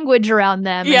your language around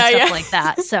them and stuff like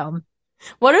that. So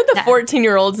what are the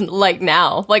 14-year-olds like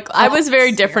now? Like I was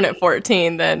very different at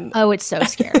 14 than. Oh, it's so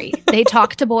scary. They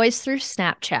talk to boys through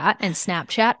Snapchat and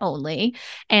Snapchat only.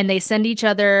 And they send each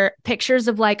other pictures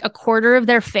of like a quarter of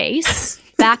their face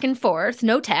back and forth.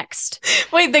 No text.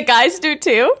 Wait, the guys do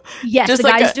too? Yes, just the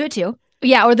like guys do it too.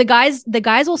 Yeah. Or the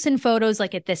guys will send photos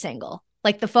like at this angle.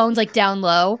 Like the phone's like down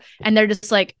low and they're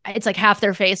just like, it's like half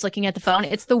their face looking at the phone.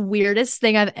 It's the weirdest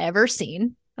thing I've ever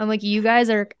seen. I'm like, you guys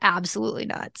are absolutely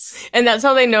nuts. And that's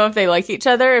how they know if they like each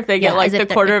other, if they get like the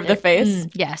quarter of the face?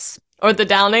 Yes. Or the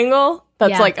down angle?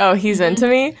 That's like, oh, he's into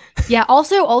me? Yeah.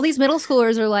 Also, all these middle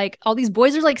schoolers are like, all these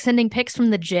boys are like sending pics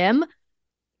from the gym.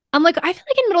 I'm like, I feel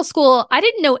like in middle school, I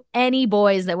didn't know any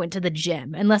boys that went to the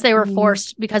gym unless they were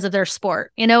forced because of their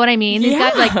sport. You know what I mean?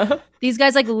 These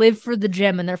guys like live for the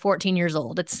gym and they're 14 years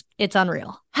old. It's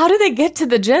unreal. How do they get to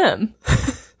the gym?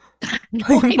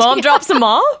 Like, mom drops them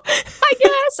off? I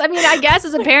guess. I mean, I guess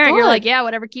as a parent, you're like, yeah,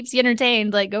 whatever keeps you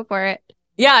entertained, like, go for it.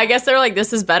 Yeah, I guess they're like,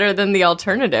 this is better than the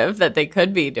alternative that they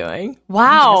could be doing.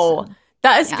 Wow.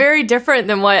 That is very different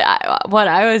than what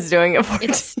I was doing at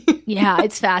 14. Yeah,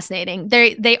 it's fascinating.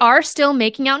 They are still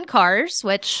making out in cars,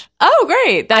 which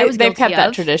great. They've kept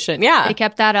that tradition. Yeah, they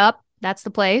kept that up. That's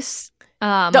the place.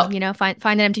 Find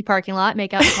an empty parking lot,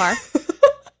 make out in the car.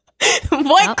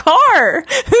 What car?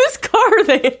 Whose car are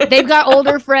they in? They've got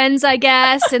older friends, I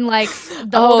guess, and like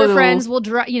the older friends will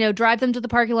drive them to the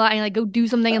parking lot and like go do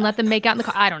something and let them make out in the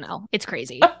car. I don't know. It's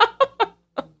crazy.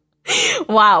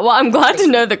 Wow. Well, I'm glad to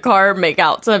know the car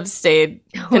makeouts have stayed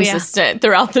consistent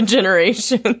throughout the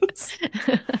generations.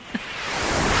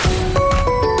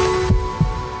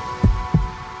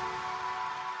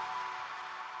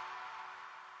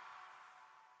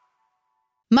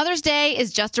 Mother's Day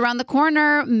is just around the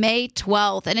corner, May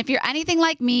 12th. And if you're anything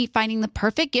like me, finding the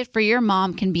perfect gift for your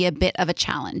mom can be a bit of a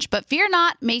challenge. But fear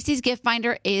not, Macy's Gift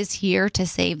Finder is here to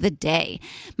save the day.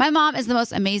 My mom is the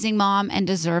most amazing mom and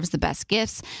deserves the best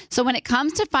gifts. So when it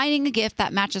comes to finding a gift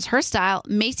that matches her style,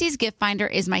 Macy's Gift Finder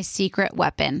is my secret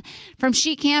weapon. From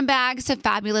chic handbags to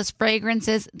fabulous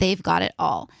fragrances, they've got it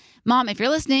all. Mom, if you're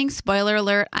listening, spoiler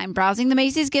alert, I'm browsing the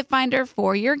Macy's Gift Finder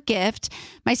for your gift.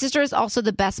 My sister is also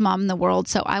the best mom in the world,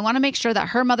 so I want to make sure that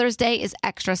her Mother's Day is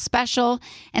extra special.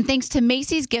 And thanks to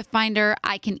Macy's Gift Finder,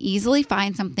 I can easily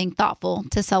find something thoughtful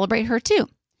to celebrate her too.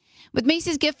 With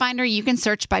Macy's Gift Finder, you can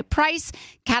search by price,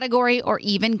 category, or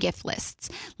even gift lists,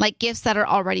 like gifts that are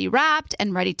already wrapped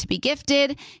and ready to be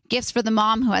gifted, gifts for the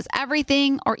mom who has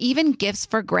everything, or even gifts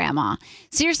for grandma.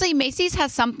 Seriously, Macy's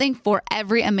has something for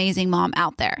every amazing mom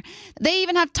out there. They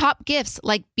even have top gifts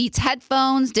like Beats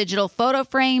headphones, digital photo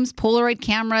frames, Polaroid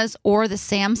cameras, or the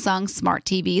Samsung Smart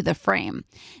TV, The Frame.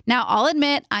 Now, I'll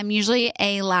admit, I'm usually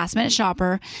a last-minute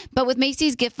shopper, but with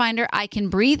Macy's Gift Finder, I can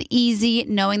breathe easy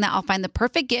knowing that I'll find the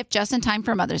perfect gift just in time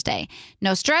for Mother's Day.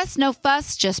 No stress, no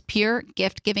fuss, just pure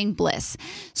gift-giving bliss.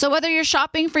 So whether you're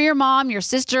shopping for your mom, your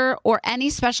sister, or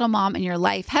any special mom in your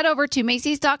life, head over to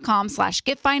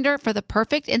Macys.com/giftfinder for the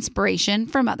perfect inspiration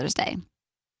for Mother's Day.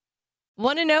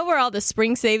 Want to know where all the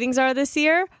spring savings are this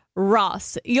year?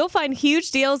 Ross. You'll find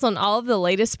huge deals on all of the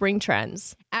latest spring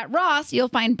trends. At Ross, you'll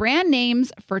find brand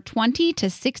names for 20 to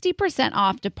 60%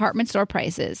 off department store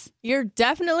prices. You're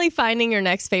definitely finding your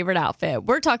next favorite outfit.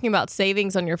 We're talking about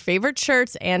savings on your favorite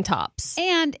shirts and tops.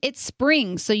 And it's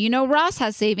spring, so you know Ross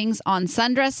has savings on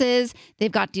sundresses. They've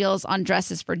got deals on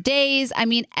dresses for days. I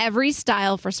mean, every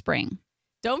style for spring.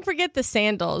 Don't forget the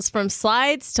sandals. From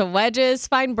slides to wedges,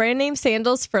 find brand name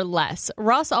sandals for less.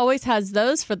 Ross always has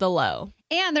those for the low.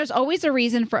 And there's always a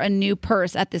reason for a new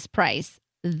purse at this price.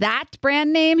 That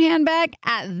brand name handbag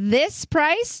at this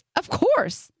price? Of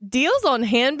course. Deals on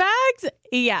handbags?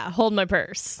 Yeah, hold my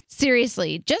purse.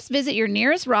 Seriously, just visit your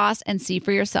nearest Ross and see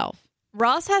for yourself.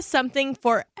 Ross has something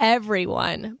for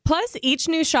everyone. Plus, each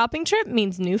new shopping trip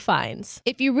means new finds.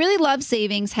 If you really love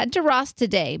savings, head to Ross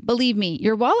today. Believe me,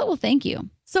 your wallet will thank you.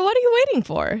 So what are you waiting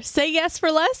for? Say yes for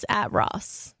less at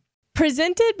Ross.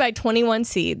 Presented by 21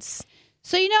 Seeds.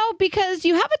 So, because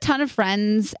you have a ton of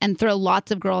friends and throw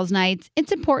lots of girls' nights,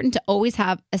 it's important to always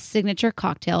have a signature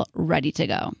cocktail ready to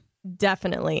go.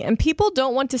 Definitely. And people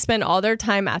don't want to spend all their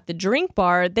time at the drink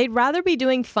bar. They'd rather be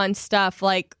doing fun stuff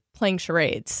like playing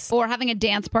charades. Or having a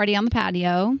dance party on the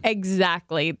patio.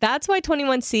 Exactly. That's why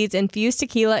 21 Seeds Infused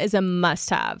Tequila is a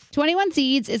must-have. 21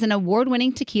 Seeds is an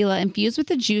award-winning tequila infused with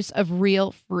the juice of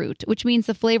real fruit, which means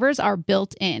the flavors are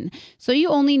built in. So you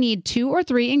only need 2 or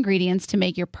 3 ingredients to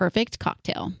make your perfect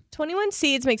cocktail. 21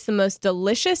 Seeds makes the most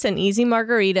delicious and easy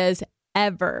margaritas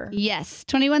ever. Yes,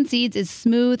 21 Seeds is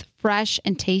smooth, fresh,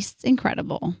 and tastes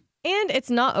incredible. And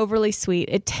it's not overly sweet.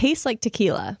 It tastes like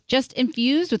tequila. Just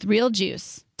infused with real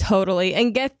juice. Totally.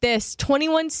 And get this,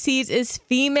 21 Seeds is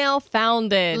female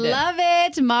founded. Love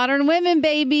it. Modern women,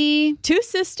 baby. 2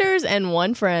 sisters and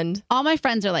 1 friend. All my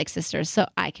friends are like sisters, so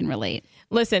I can relate.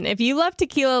 Listen, if you love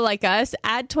tequila like us,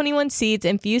 add 21 Seeds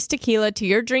Infused Tequila to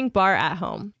your drink bar at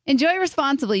home. Enjoy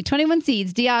responsibly. 21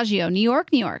 Seeds, Diageo, New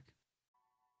York, New York.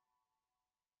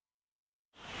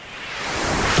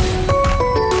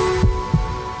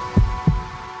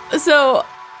 So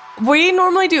we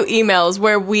normally do emails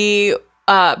where we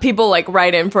people like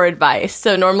write in for advice.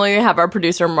 So normally we have our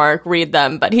producer Mark read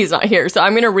them, but he's not here. So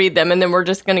I'm going to read them and then we're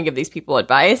just going to give these people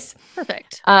advice.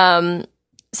 Perfect.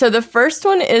 So the first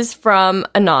one is from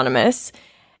Anonymous,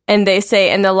 and they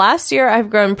say, in the last year, I've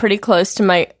grown pretty close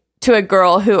to a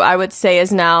girl who I would say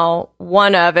is now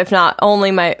one of, if not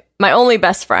only my only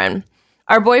best friend.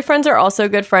 Our boyfriends are also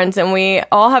good friends, and we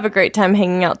all have a great time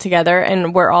hanging out together,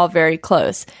 and we're all very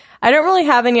close. I don't really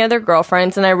have any other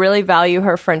girlfriends, and I really value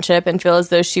her friendship and feel as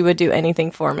though she would do anything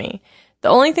for me. The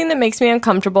only thing that makes me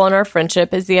uncomfortable in our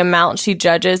friendship is the amount she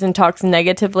judges and talks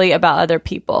negatively about other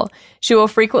people. She will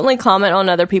frequently comment on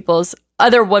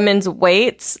other women's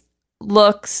weights,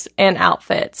 looks, and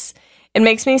outfits. It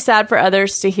makes me sad for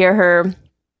others to hear her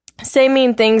say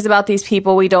mean things about these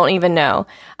people we don't even know.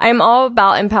 I am all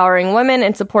about empowering women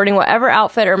and supporting whatever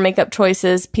outfit or makeup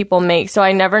choices people make, so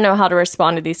I never know how to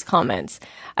respond to these comments.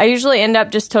 I usually end up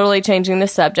just totally changing the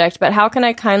subject, but how can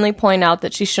I kindly point out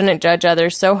that she shouldn't judge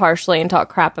others so harshly and talk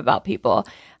crap about people?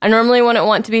 I normally wouldn't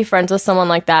want to be friends with someone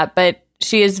like that, but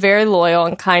she is very loyal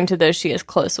and kind to those she is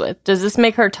close with. Does this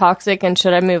make her toxic, and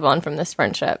should I move on from this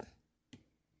friendship?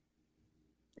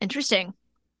 Interesting.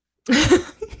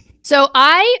 So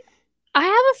I have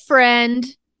a friend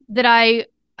that I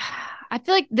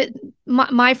feel like that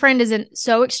my friend isn't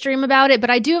so extreme about it, but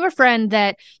I do have a friend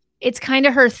that it's kind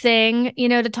of her thing,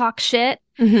 to talk shit.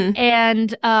 Mm-hmm.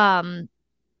 And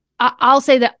I'll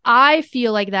say that I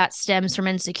feel like that stems from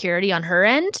insecurity on her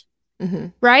end. Mm-hmm.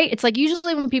 Right? It's like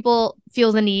usually when people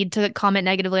feel the need to comment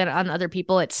negatively on other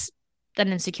people, it's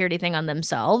an insecurity thing on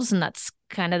themselves, and that's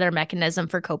kind of their mechanism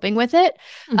for coping with it.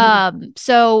 Mm-hmm.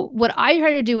 So what I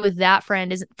try to do with that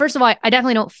friend is, first of all, I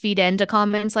definitely don't feed into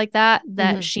comments like that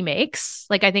Mm-hmm. she makes.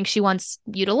 Like, I think she wants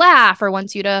you to laugh or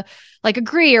wants you to like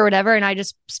agree or whatever, and I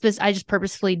just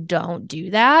purposefully don't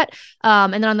do that.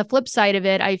 And then on the flip side of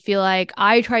it, I feel like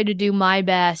I try to do my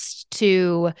best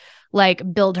to like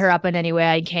build her up in any way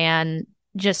I can,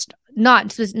 just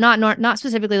not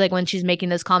specifically like when she's making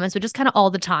those comments, but just kind of all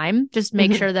the time. Just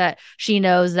make sure that she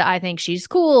knows that I think she's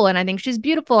cool and I think she's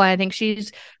beautiful and I think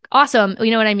she's awesome.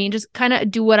 You know what I mean? Just kind of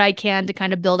do what I can to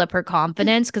kind of build up her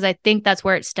confidence, because I think that's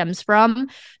where it stems from.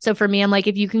 So for me, I'm like,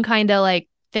 if you can kind of like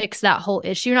fix that whole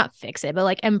issue, not fix it, but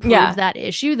like improve that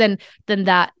issue, then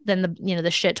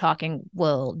the shit talking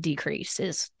will decrease,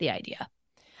 is the idea.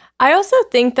 I also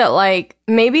think that, like,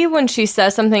 maybe when she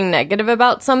says something negative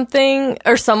about something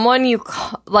or someone, you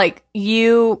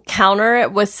counter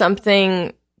it with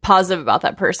something positive about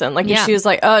that person. Like, if she was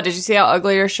like, oh, did you see how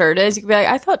ugly your shirt is? You could be like,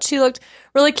 I thought she looked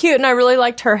really cute and I really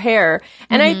liked her hair.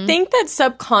 And I think that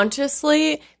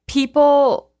subconsciously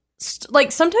people,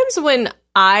 sometimes when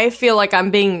I feel like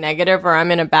I'm being negative or I'm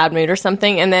in a bad mood or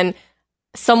something, and then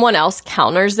someone else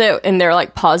counters it and they're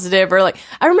like positive, or like,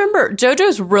 I remember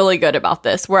JoJo's really good about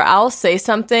this, where I'll say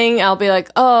something, I'll be like,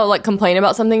 oh, like complain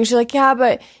about something. She's like, yeah,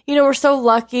 but we're so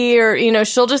lucky, or,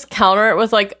 she'll just counter it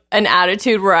with like an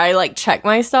attitude where I like check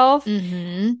myself.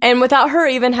 Mm-hmm. And without her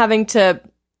even having to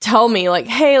tell me like,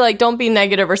 hey, like don't be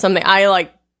negative or something, I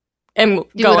like am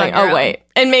going, oh, wait.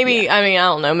 And maybe, I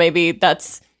don't know, maybe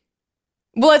that's,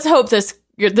 well, let's hope this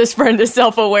friend is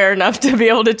self-aware enough to be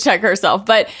able to check herself.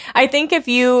 But I think if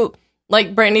you,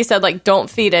 like Brandy said, like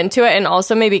don't feed into it and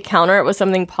also maybe counter it with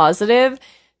something positive,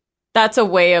 that's a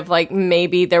way of like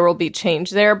maybe there will be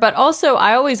change there. But also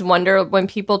I always wonder when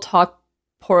people talk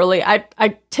poorly, I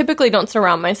typically don't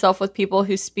surround myself with people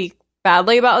who speak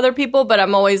badly about other people, but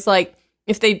I'm always like,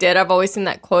 if they did, I've always seen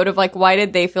that quote of like, why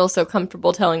did they feel so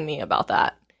comfortable telling me about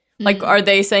that? Mm-hmm. Like, are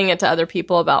they saying it to other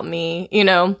people about me,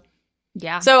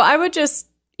 Yeah. So I would just,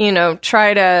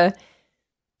 try to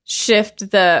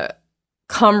shift the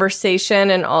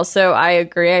conversation. And also, I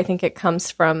agree. I think it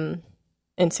comes from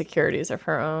insecurities of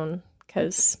her own,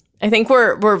 because I think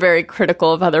we're very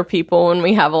critical of other people when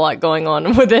we have a lot going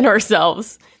on within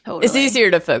ourselves. Totally. It's easier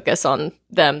to focus on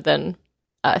them than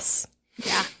us.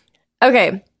 Yeah.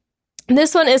 Okay.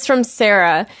 This one is from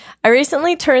Sarah. I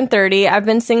recently turned 30. I've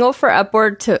been single for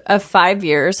upward of 5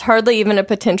 years, hardly even a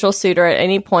potential suitor at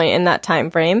any point in that time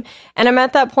frame. And I'm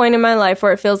at that point in my life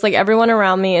where it feels like everyone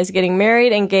around me is getting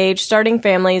married, engaged, starting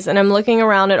families, and I'm looking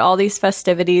around at all these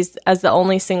festivities as the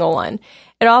only single one.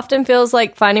 It often feels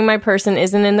like finding my person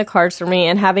isn't in the cards for me,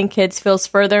 and having kids feels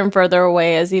further and further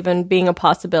away as even being a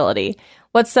possibility.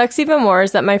 What sucks even more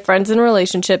is that my friends in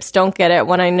relationships don't get it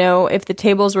when I know if the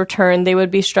tables were turned, they would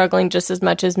be struggling just as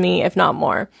much as me, if not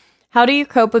more. How do you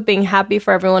cope with being happy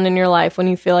for everyone in your life when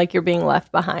you feel like you're being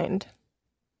left behind?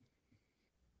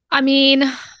 I mean,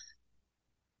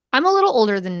 I'm a little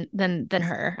older than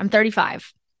her. I'm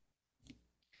 35.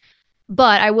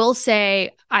 But I will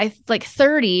say, when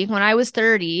I was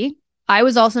 30, I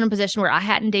was also in a position where I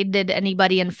hadn't dated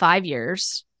anybody in 5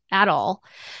 years at all.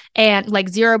 And like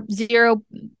zero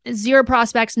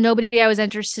prospects, nobody I was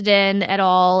interested in at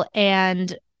all.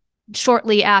 And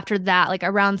shortly after that, like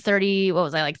around 30, what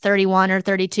was I, like 31 or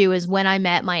 32 is when I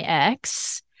met my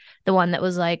ex, the one that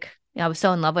was like, I was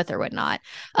so in love with or whatnot.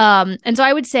 And so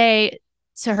I would say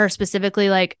to her specifically,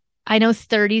 like, I know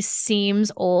 30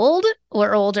 seems old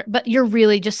or older, but you're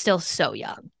really just still so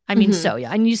young. I mean, so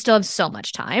young, and you still have so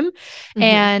much time.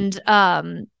 And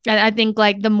I think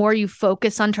like the more you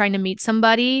focus on trying to meet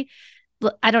somebody,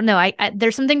 I don't know.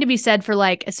 There's something to be said for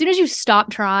like, as soon as you stop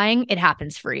trying, it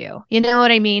happens for you. You know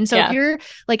what I mean? So if you're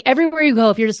like everywhere you go,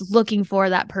 if you're just looking for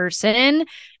that person,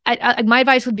 my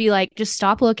advice would be like, just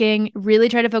stop looking, really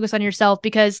try to focus on yourself,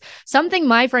 because something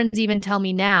my friends even tell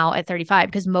me now at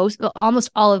 35, because almost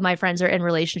all of my friends are in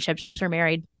relationships or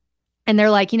married. And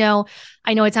they're like, I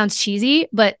know it sounds cheesy,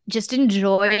 but just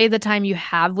enjoy the time you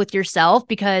have with yourself,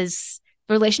 because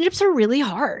relationships are really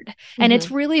hard, and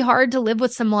it's really hard to live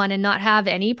with someone and not have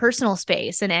any personal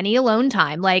space and any alone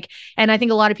time. And I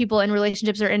think a lot of people in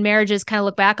relationships or in marriages kind of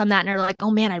look back on that and are like,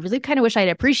 oh man, I really kind of wish I'd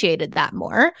appreciated that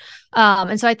more.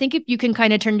 And so I think if you can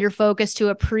kind of turn your focus to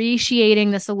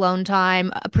appreciating this alone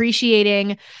time,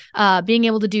 appreciating being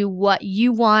able to do what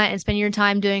you want and spend your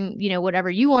time doing, whatever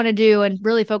you want to do, and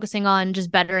really focusing on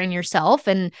just bettering yourself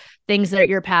and things that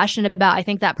you're passionate about, I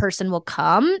think that person will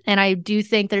come. And I do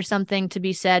think there's something to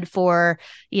be said for,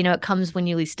 it comes when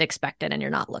you least expect it and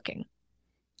you're not looking.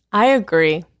 I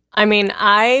agree. I mean,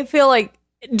 I feel like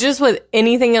just with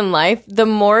anything in life, the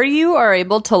more you are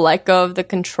able to let go of the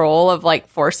control of like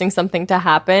forcing something to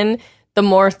happen, the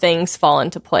more things fall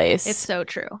into place. It's so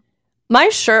true. My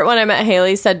shirt when I met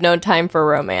Haley said "No time for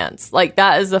romance." Like,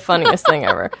 that is the funniest thing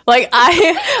ever. Like,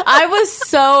 I was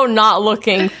so not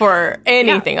looking for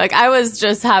anything. Yeah. Like, I was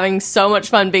just having so much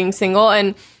fun being single.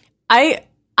 And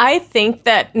I think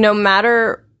that no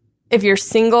matter if you're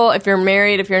single, if you're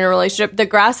married, if you're in a relationship, the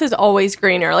grass is always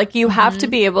greener. Like, you have to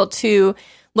be able to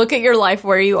look at your life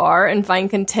where you are and find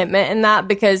contentment in that,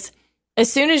 because as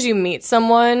soon as you meet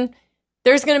someone,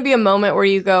 there's going to be a moment where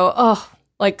you go, oh,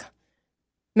 like,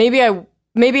 maybe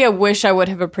I wish I would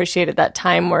have appreciated that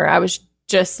time where I was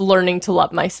just learning to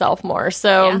love myself more.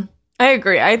 So I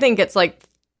agree. I think it's like,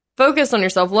 focus on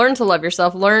yourself, learn to love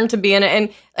yourself, learn to be in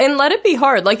it, and let it be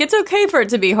hard. Like, it's okay for it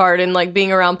to be hard and like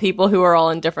being around people who are all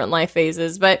in different life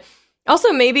phases, but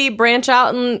also maybe branch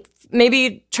out and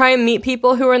maybe try and meet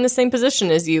people who are in the same position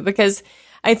as you, because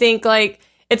I think like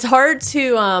it's hard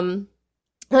to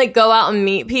like go out and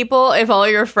meet people if all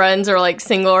your friends are like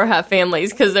single or have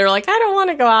families, because they're like, I don't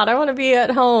want to go out, I want to be at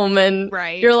home, and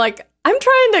you're like, I'm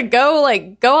trying to go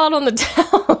out on the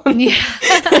town. Yeah.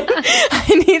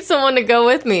 I need someone to go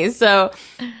with me. So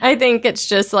I think it's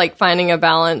just like finding a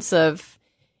balance of,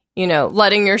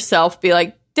 letting yourself be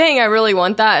like, dang, I really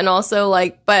want that. And also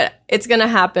like, but it's going to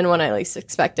happen when I least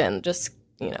expect it. And just,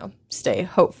 stay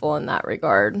hopeful in that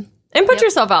regard and put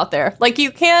yourself out there. Like,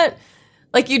 you can't,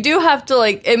 like, you do have to,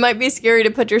 like, it might be scary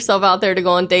to put yourself out there to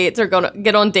go on dates or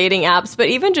get on dating apps, but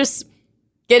even just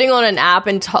getting on an app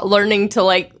and learning to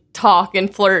like talk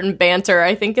and flirt and banter,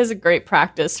 I think is a great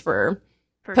practice for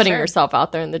putting yourself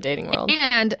out there in the dating world.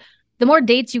 And the more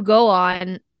dates you go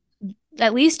on,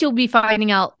 at least you'll be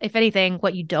finding out, if anything,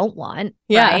 what you don't want.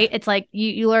 Yeah. Right? It's like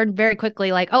you learn very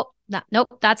quickly, like, oh,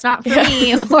 nope, that's not for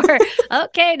me. Or,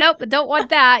 okay, nope, don't want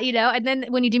that, And then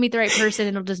when you do meet the right person,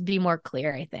 it'll just be more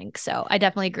clear, I think. So I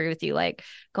definitely agree with you. Like,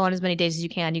 go on as many days as you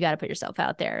can. You got to put yourself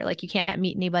out there. Like, you can't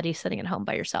meet anybody sitting at home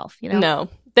by yourself, No.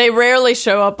 They rarely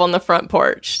show up on the front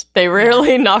porch. They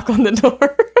rarely knock on the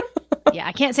door. Yeah,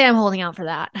 I can't say I'm holding out for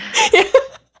that.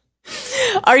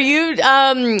 Are you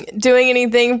doing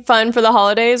anything fun for the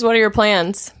holidays? What are your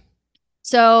plans?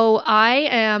 So I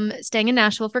am staying in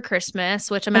Nashville for Christmas,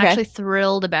 which I'm actually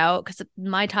thrilled about, because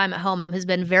my time at home has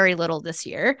been very little this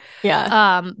year.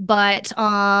 Yeah. But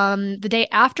the day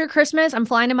after Christmas, I'm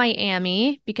flying to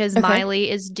Miami because Miley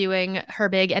is doing her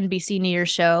big NBC New Year's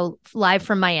show live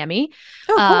from Miami.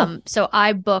 Oh, cool. So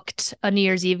I booked a New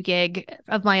Year's Eve gig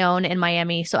of my own in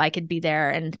Miami so I could be there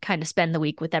and kind of spend the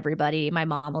week with everybody. My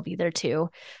mom will be there too.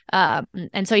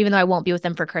 And so even though I won't be with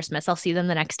them for Christmas, I'll see them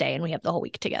the next day and we have the whole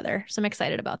week together. So I'm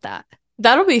excited about that.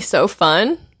 That'll be so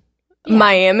fun. Yeah.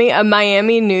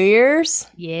 Miami New Year's.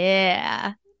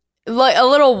 Yeah. Like a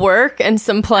little work and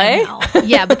some play.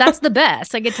 Yeah, but that's the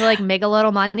best. I get to like make a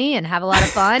little money and have a lot of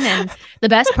fun. And the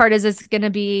best part is it's going to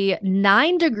be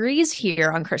 9 degrees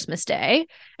here on Christmas Day.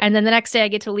 And then the next day I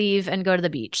get to leave and go to the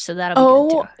beach. So that'll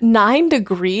be good too. 9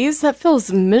 degrees? That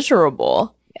feels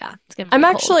miserable. Yeah, it's gonna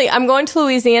be cold. I'm going to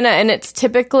Louisiana and it's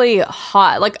typically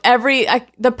hot. Like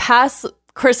the past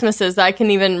Christmases that I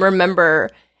can even remember,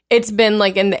 it's been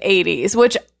like in the 80s,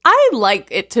 which I like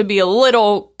it to be a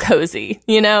little cozy,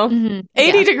 Mm-hmm.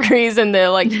 80 degrees in the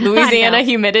like Louisiana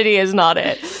humidity is not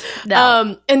it.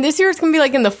 No. And this year it's gonna be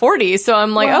like in the 40s, so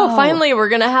I'm like, oh, finally we're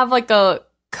gonna have like a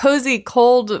cozy,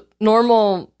 cold,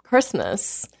 normal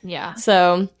Christmas. Yeah.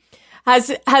 So has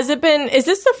it been? Is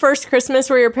this the first Christmas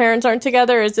where your parents aren't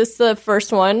together? Is this the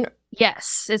first one?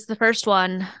 Yes, it's the first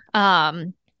one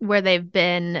where they've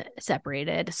been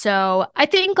separated. So I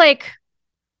think like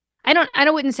I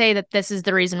wouldn't say that this is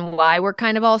the reason why we're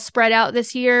kind of all spread out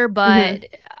this year, but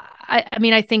I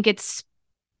mean, I think it's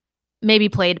maybe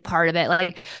played part of it.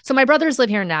 Like, so my brothers live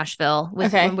here in Nashville,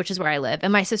 which is where I live,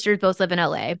 and my sisters both live in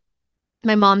LA.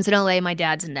 My mom's in LA, my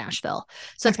dad's in Nashville.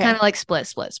 So it's kind of like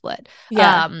split.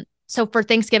 Yeah. So for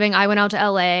Thanksgiving, I went out to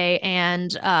LA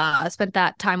and spent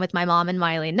that time with my mom and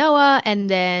Miley and Noah. And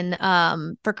then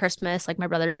for Christmas, like my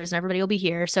brothers and everybody will be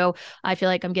here. So I feel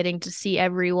like I'm getting to see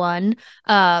everyone.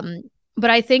 But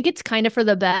I think it's kind of for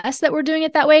the best that we're doing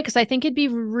it that way, because I think it'd be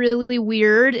really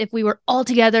weird if we were all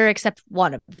together except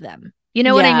one of them. You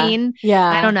know what I mean? Yeah.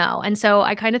 I don't know. And so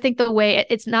I kind of think the way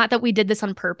it's not that we did this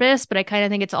on purpose, but I kind of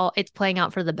think it's playing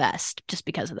out for the best just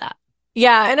because of that.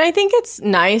 Yeah. And I think it's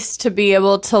nice to be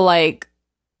able to like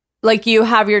you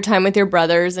have your time with your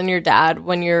brothers and your dad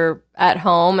when you're at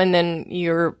home, and then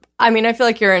I feel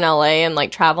like you're in LA and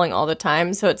like traveling all the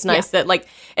time. So it's nice that like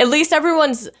at least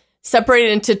everyone's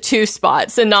separated into two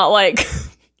spots and not like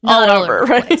all over,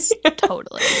 right?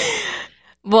 Totally.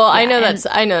 Well, I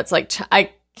know it's like,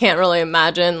 I can't really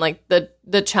imagine like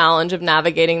the challenge of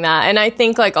navigating that. And I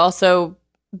think like also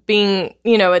being,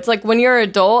 it's like when you're an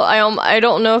adult, I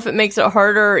don't know if it makes it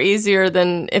harder or easier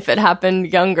than if it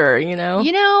happened younger,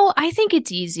 I think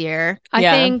it's easier.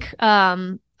 I think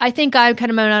I'm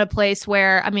kind of at a place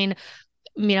where, I mean,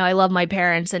 I love my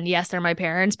parents, and yes, they're my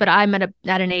parents, but I'm at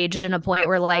an age and a point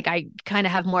where like I kind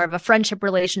of have more of a friendship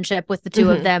relationship with the two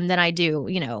of them than I do,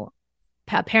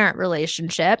 parent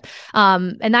relationship.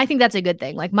 And I think that's a good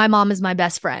thing. Like my mom is my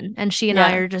best friend, and she and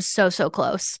I are just so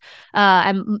close.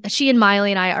 And she and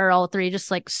Miley and I are all three just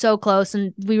like so close,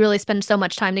 and we really spend so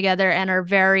much time together and are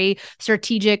very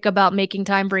strategic about making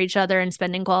time for each other and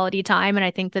spending quality time. And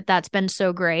I think that that's been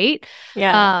so great.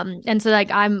 Yeah. And so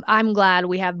like I'm glad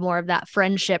we have more of that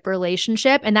friendship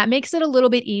relationship, and that makes it a little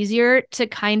bit easier to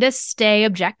kind of stay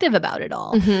objective about it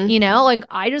all. Like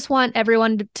I just want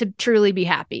everyone to truly be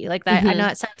happy. Like that. I know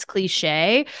it sounds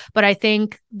cliche, but I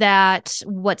think that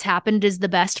what's happened is the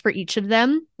best for each of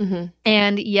them.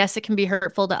 And yes, it can be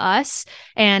hurtful to us,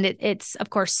 and it's of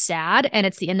course sad, and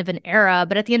it's the end of an era.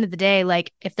 But at the end of the day,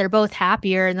 like if they're both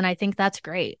happier, then I think that's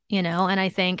great, And I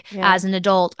think as an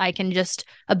adult, I can just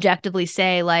objectively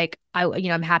say like,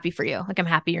 I'm happy for you. Like I'm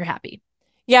happy you're happy.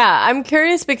 Yeah, I'm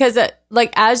curious because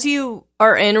like as you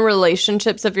are in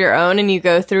relationships of your own and you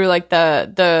go through like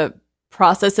the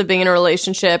process of being in a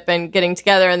relationship and getting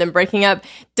together and then breaking up,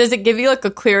 does it give you like a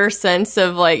clearer sense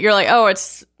of like, you're like, oh,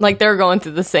 it's like they're going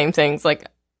through the same things. Like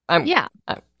Yeah.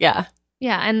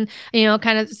 And,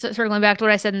 kind of circling back to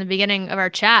what I said in the beginning of our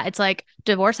chat, it's like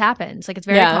divorce happens. Like it's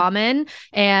very common,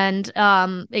 and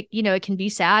it can be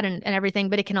sad and everything,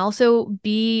 but it can also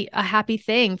be a happy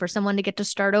thing for someone to get to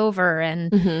start over.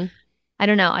 And I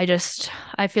don't know.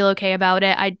 I feel okay about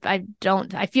it. I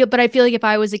feel like if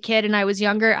I was a kid and I was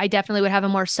younger, I definitely would have a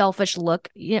more selfish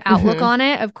outlook on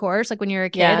it. Of course, like when you're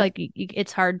a kid, like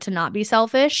it's hard to not be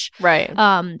selfish. Right.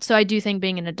 So I do think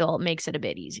being an adult makes it a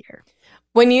bit easier.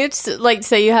 When you like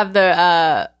say you have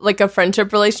the like a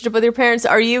friendship relationship with your parents,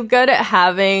 are you good at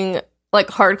having like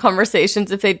hard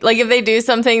conversations if they do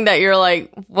something that you're like,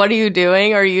 what are you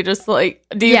doing? Or are you just like,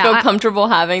 do you feel comfortable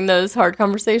having those hard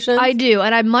conversations? I do.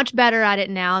 And I'm much better at it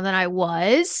now than I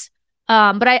was.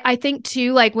 But I think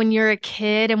too, like when you're a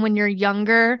kid and when you're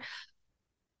younger,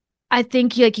 I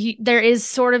think like there is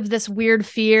sort of this weird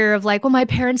fear of like, well, my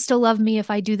parents still love me if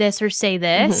I do this or say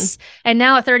this. And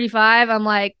now at 35, I'm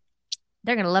like,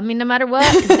 they're going to love me no matter what,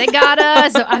 because they gotta.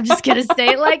 So I'm just going to say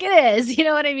it like it is. You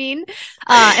know what I mean?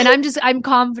 And I'm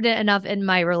confident enough in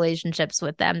my relationships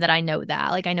with them that I know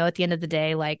that. Like, I know at the end of the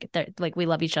day, like we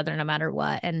love each other no matter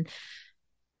what. And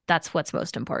that's what's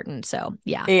most important. So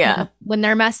yeah. When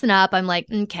they're messing up, I'm like,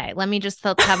 okay, let me just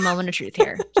have a moment of truth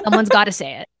here. Someone's got to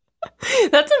say it.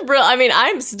 That's a real,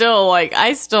 I'm still like,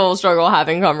 I still struggle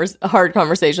having hard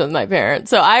conversations with my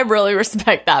parents. So I really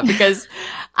respect that, because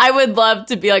I would love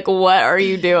to be like, what are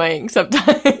you doing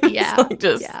sometimes?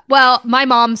 Yeah. Well, my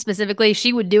mom specifically,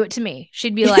 she would do it to me.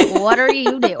 She'd be like, what are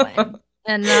you doing?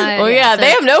 And so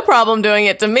they have no problem doing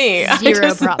it to me.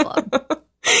 Zero problem.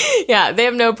 Yeah, they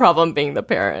have no problem being the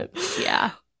parent.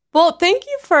 Yeah. Well, thank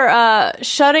you for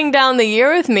shutting down the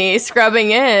year with me,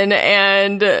 scrubbing in,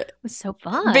 and it was so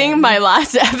fun being my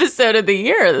last episode of the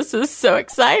year. This is so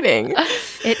exciting.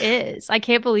 It is. I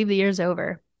can't believe the year's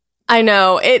over. I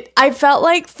know. I felt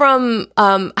like from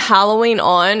Halloween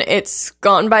on, it's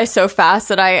gone by so fast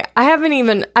that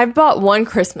I bought one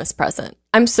Christmas present.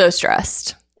 I'm so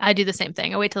stressed. I do the same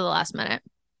thing. I wait till the last minute.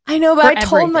 I know, but I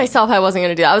told myself I wasn't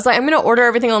going to do that. I was like, I'm going to order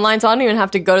everything online, so I don't even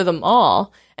have to go to the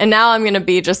mall. And now I'm going to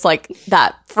be just like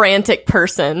that frantic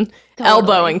person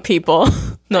elbowing people.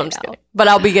 No, I'm just kidding. But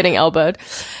I'll be getting elbowed.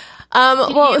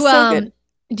 Well, it's so good.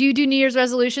 Do you do New Year's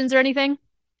resolutions or anything?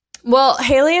 Well,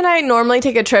 Haley and I normally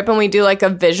take a trip and we do like a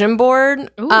vision board.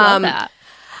 Ooh, love that.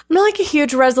 I'm not like a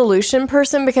huge resolution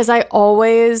person because I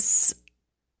always,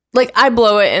 like, I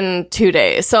blow it in 2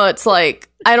 days. So it's like,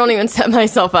 I don't even set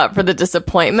myself up for the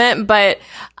disappointment. But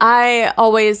I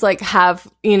always like have,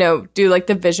 do like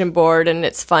the vision board, and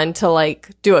it's fun to like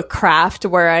do a craft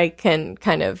where I can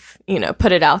kind of,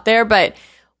 put it out there. But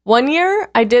one year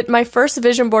I did my first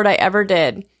vision board I ever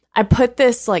did. I put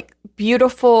this like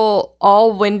beautiful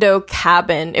all window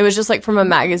cabin. It was just like from a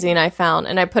magazine I found,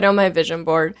 and I put it on my vision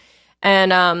board.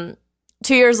 And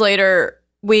 2 years later,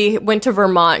 we went to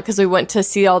Vermont because we went to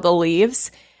see all the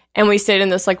leaves, and we stayed in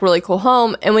this like really cool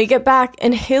home. And we get back,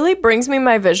 and Haley brings me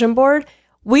my vision board.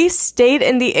 We stayed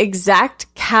in the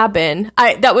exact cabin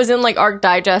that was in like Arc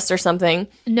Digest or something.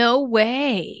 No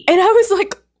way. And I was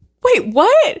like, wait,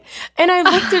 what? And I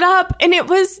looked it up, and it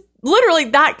was literally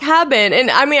that cabin.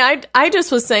 And I mean, I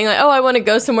just was saying like, oh, I want to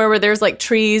go somewhere where there's like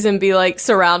trees and be like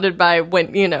surrounded by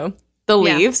the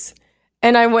leaves.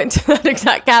 And I went to that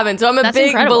exact cabin. So I'm a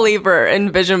big believer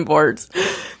in vision boards.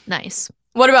 Nice.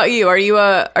 What about you? Are you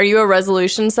a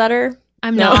resolution setter?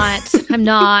 I'm not. I'm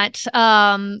not.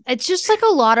 It's just like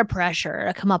a lot of pressure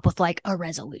to come up with like a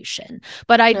resolution.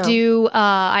 But I do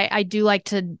like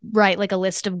to write like a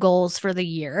list of goals for the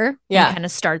year. Yeah. And kind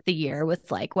of start the year with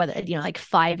like like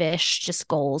 5-ish just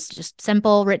goals, just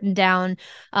simple, written down,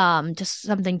 just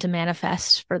something to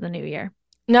manifest for the new year.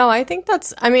 No, I think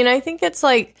it's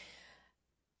like,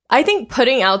 I think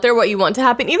putting out there what you want to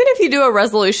happen, even if you do a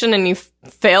resolution and you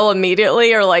fail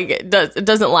immediately or like it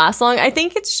doesn't last long, I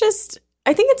think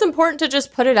it's important to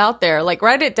just put it out there. Like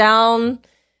write it down,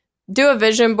 do a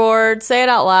vision board, say it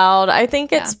out loud. I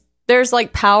think there's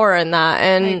like power in that.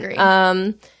 And I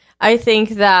agree. I think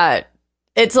that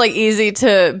it's like easy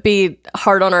to be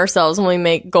hard on ourselves when we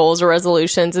make goals or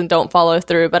resolutions and don't follow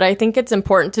through. But I think it's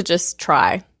important to just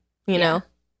try, you know?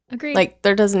 Agreed. Like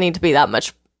there doesn't need to be that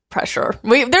much pressure.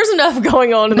 There's enough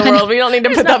going on in the world. We don't need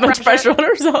to put that much pressure on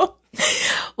ourselves.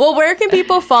 Well, where can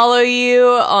people follow you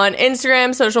on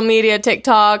Instagram, social media,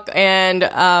 TikTok, and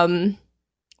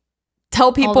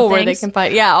tell people where they can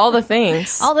find all the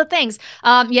things. All the things.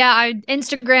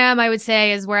 Instagram I would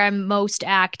say is where I'm most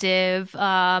active.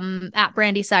 At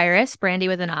Brandy Cyrus, Brandy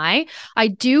with an I. I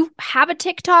do have a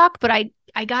TikTok, but I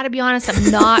gotta be honest,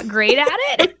 I'm not great at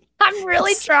it. I'm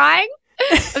really trying.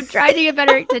 I'm trying to get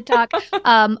better at TikTok.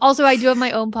 Also, I do have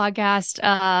my own podcast.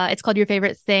 It's called Your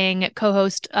Favorite Thing.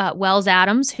 Co-host Wells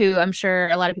Adams, who I'm sure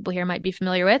a lot of people here might be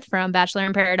familiar with from Bachelor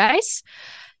in Paradise.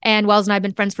 And Wells and I have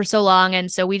been friends for so long,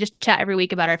 and so we just chat every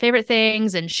week about our favorite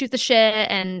things and shoot the shit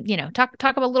and talk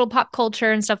about little pop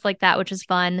culture and stuff like that, which is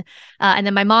fun. And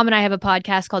then my mom and I have a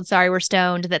podcast called Sorry We're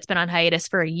Stoned that's been on hiatus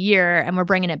for a year, and we're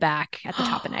bringing it back at the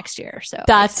top of next year. So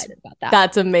that's excited about that.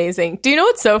 That's amazing. Do you know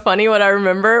what's so funny? What I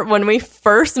remember when we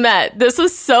first met, this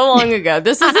was so long ago.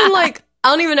 This was in like I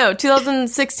don't even know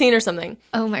 2016 or something.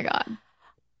 Oh my god,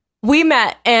 we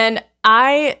met, and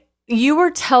you were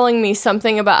telling me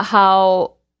something about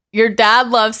how your dad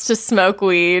loves to smoke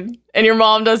weed and your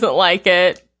mom doesn't like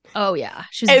it. Oh, yeah.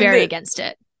 She's very against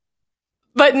it.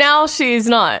 But now she's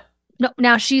not. No,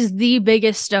 now she's the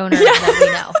biggest stoner that we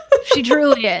know. She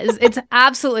truly is. It's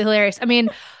absolutely hilarious. I mean,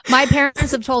 my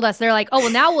parents have told us, they're like, oh,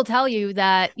 well, now we'll tell you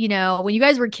that, when you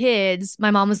guys were kids, my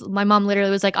mom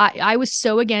literally was like, I was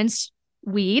so against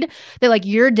weed that like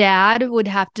your dad would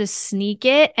have to sneak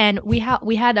it. And we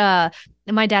had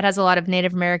my dad has a lot of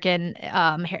Native American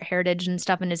heritage and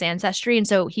stuff in his ancestry. And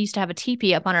so he used to have a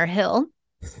teepee up on our hill,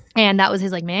 and that was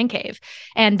his like man cave.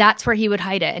 And that's where he would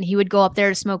hide it. And he would go up there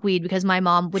to smoke weed because my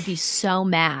mom would be so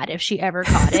mad if she ever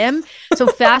caught him. So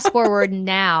fast forward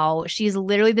now, she's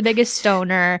literally the biggest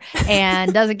stoner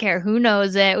and doesn't care who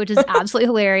knows it, which is absolutely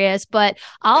hilarious. But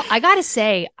I gotta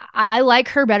say, I like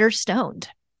her better stoned.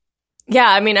 Yeah,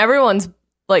 I mean, everyone's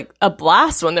like a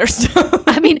blast when they're stoned.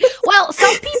 I mean, well,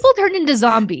 some people turn into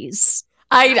zombies.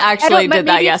 I actually did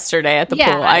that yesterday at the pool.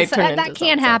 That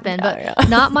can happen, but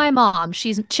not my mom.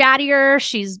 She's chattier.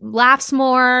 She laughs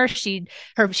more. She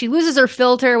loses her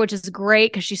filter, which is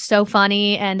great because she's so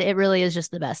funny, and it really is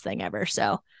just the best thing ever.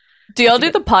 So, do y'all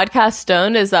do the podcast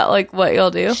stoned? Is that like what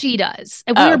y'all do? She does.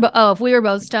 If we were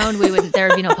both stoned, there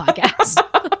would be no podcast.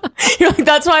 You're like,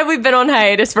 that's why we've been on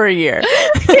hiatus for a year.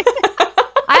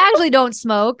 I actually don't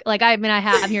smoke. Like, I mean, I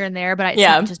have here and there, but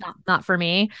it's just not for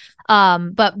me.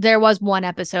 But there was one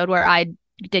episode where I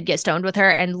did get stoned with her,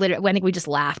 and literally, I think we just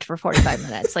laughed for 45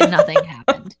 minutes. Like nothing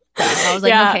happened. So I was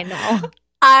like, okay, no.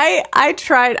 I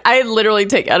tried. I literally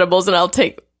take edibles, and I'll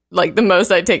take like the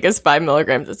most I take is 5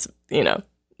 milligrams. It's,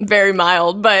 very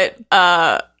mild, but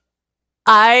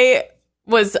I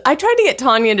tried to get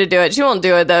Tanya to do it. She won't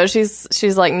do it though.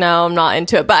 She's like, no, I'm not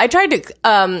into it. But I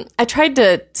tried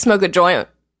to smoke a joint.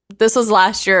 This was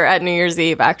last year at New Year's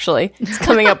Eve, actually. It's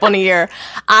coming up on a year.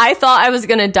 I thought I was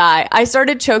going to die. I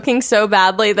started choking so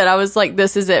badly that I was like,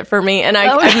 this is it for me. And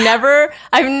I've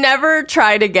never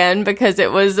tried again because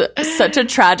it was such a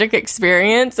tragic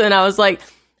experience. And I was like,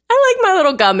 I like my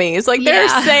little gummies. Like, they're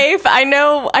safe. I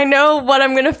know what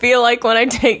I'm going to feel like when I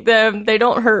take them. They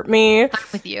don't hurt me. I'm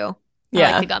with you. Yeah.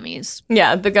 I like the gummies.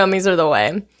 Yeah, the gummies are the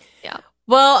way. Yeah.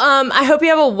 Well, I hope you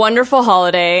have a wonderful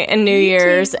holiday and New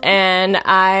Year's, and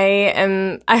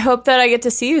I hope that I get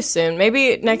to see you soon.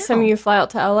 Maybe next time you fly out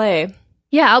to LA.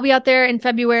 Yeah, I'll be out there in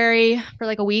February for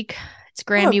like a week. It's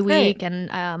Grammy great. week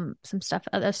and some stuff,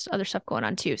 other stuff going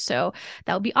on too. So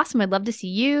that would be awesome. I'd love to see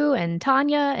you and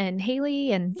Tanya and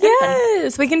Haley and everybody.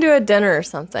 Yes, we can do a dinner or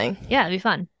something. Yeah, it'd be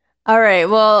fun. All right.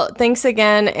 Well, thanks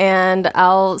again, and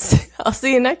I'll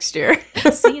see you next year.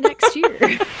 See you next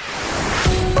year.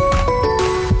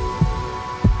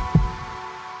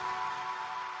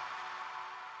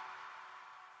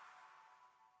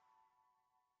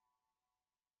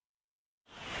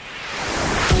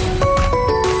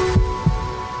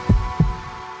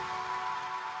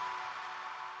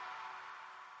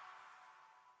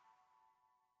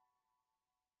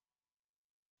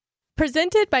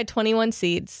 Presented by 21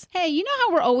 Seeds. Hey, you know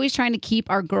how we're always trying to keep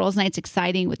our girls' nights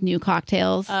exciting with new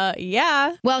cocktails?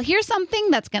 Yeah. Well, here's something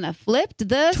that's going to flip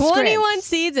the 21 script.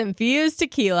 Seeds infused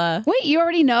tequila. Wait, you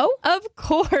already know? Of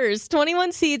course.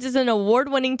 21 Seeds is an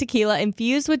award-winning tequila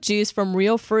infused with juice from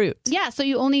real fruit. Yeah, so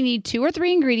you only need 2 or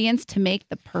 3 ingredients to make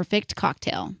the perfect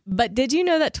cocktail. But did you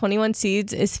know that 21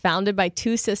 Seeds is founded by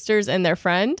 2 sisters and their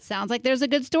friend? Sounds like there's a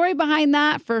good story behind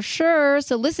that for sure.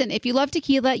 So listen, if you love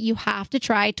tequila, you have to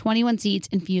try 21 Seeds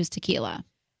infused tequila.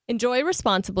 Enjoy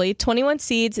responsibly. 21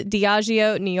 Seeds,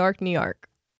 Diageo, New York, New York.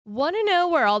 Want to know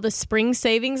where all the spring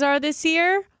savings are this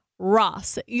year?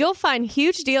 Ross. You'll find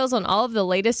huge deals on all of the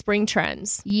latest spring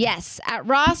trends. Yes, at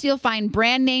Ross, you'll find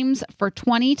brand names for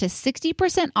 20 to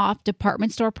 60% off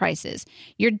department store prices.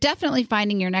 You're definitely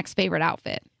finding your next favorite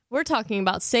outfit. We're talking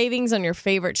about savings on your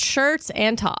favorite shirts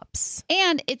and tops.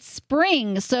 And it's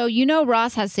spring, so you know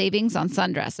Ross has savings on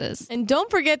sundresses. And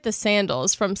don't forget the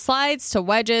sandals. From slides to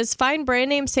wedges, find brand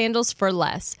name sandals for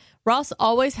less. Ross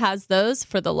always has those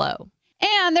for the low.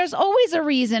 And there's always a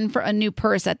reason for a new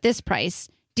purse at this price.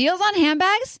 Deals on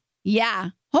handbags? Yeah,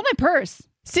 hold my purse.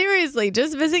 Seriously,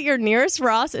 just visit your nearest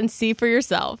Ross and see for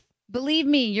yourself. Believe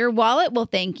me, your wallet will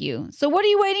thank you. So what are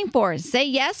you waiting for? Say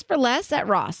yes for less at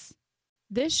Ross.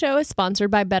 This show is sponsored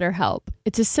by BetterHelp.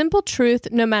 It's a simple truth.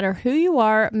 No matter who you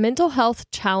are, mental health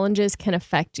challenges can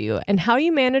affect you, and how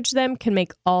you manage them can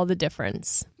make all the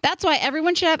difference. That's why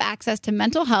everyone should have access to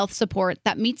mental health support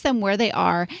that meets them where they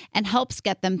are and helps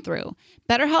get them through.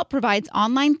 BetterHelp provides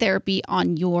online therapy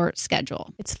on your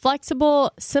schedule. It's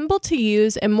flexible, simple to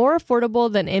use, and more affordable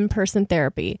than in-person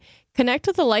therapy. Connect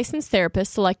with a licensed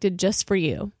therapist selected just for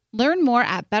you. Learn more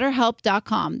at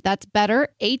BetterHelp.com. That's better,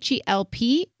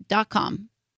 HELP.com.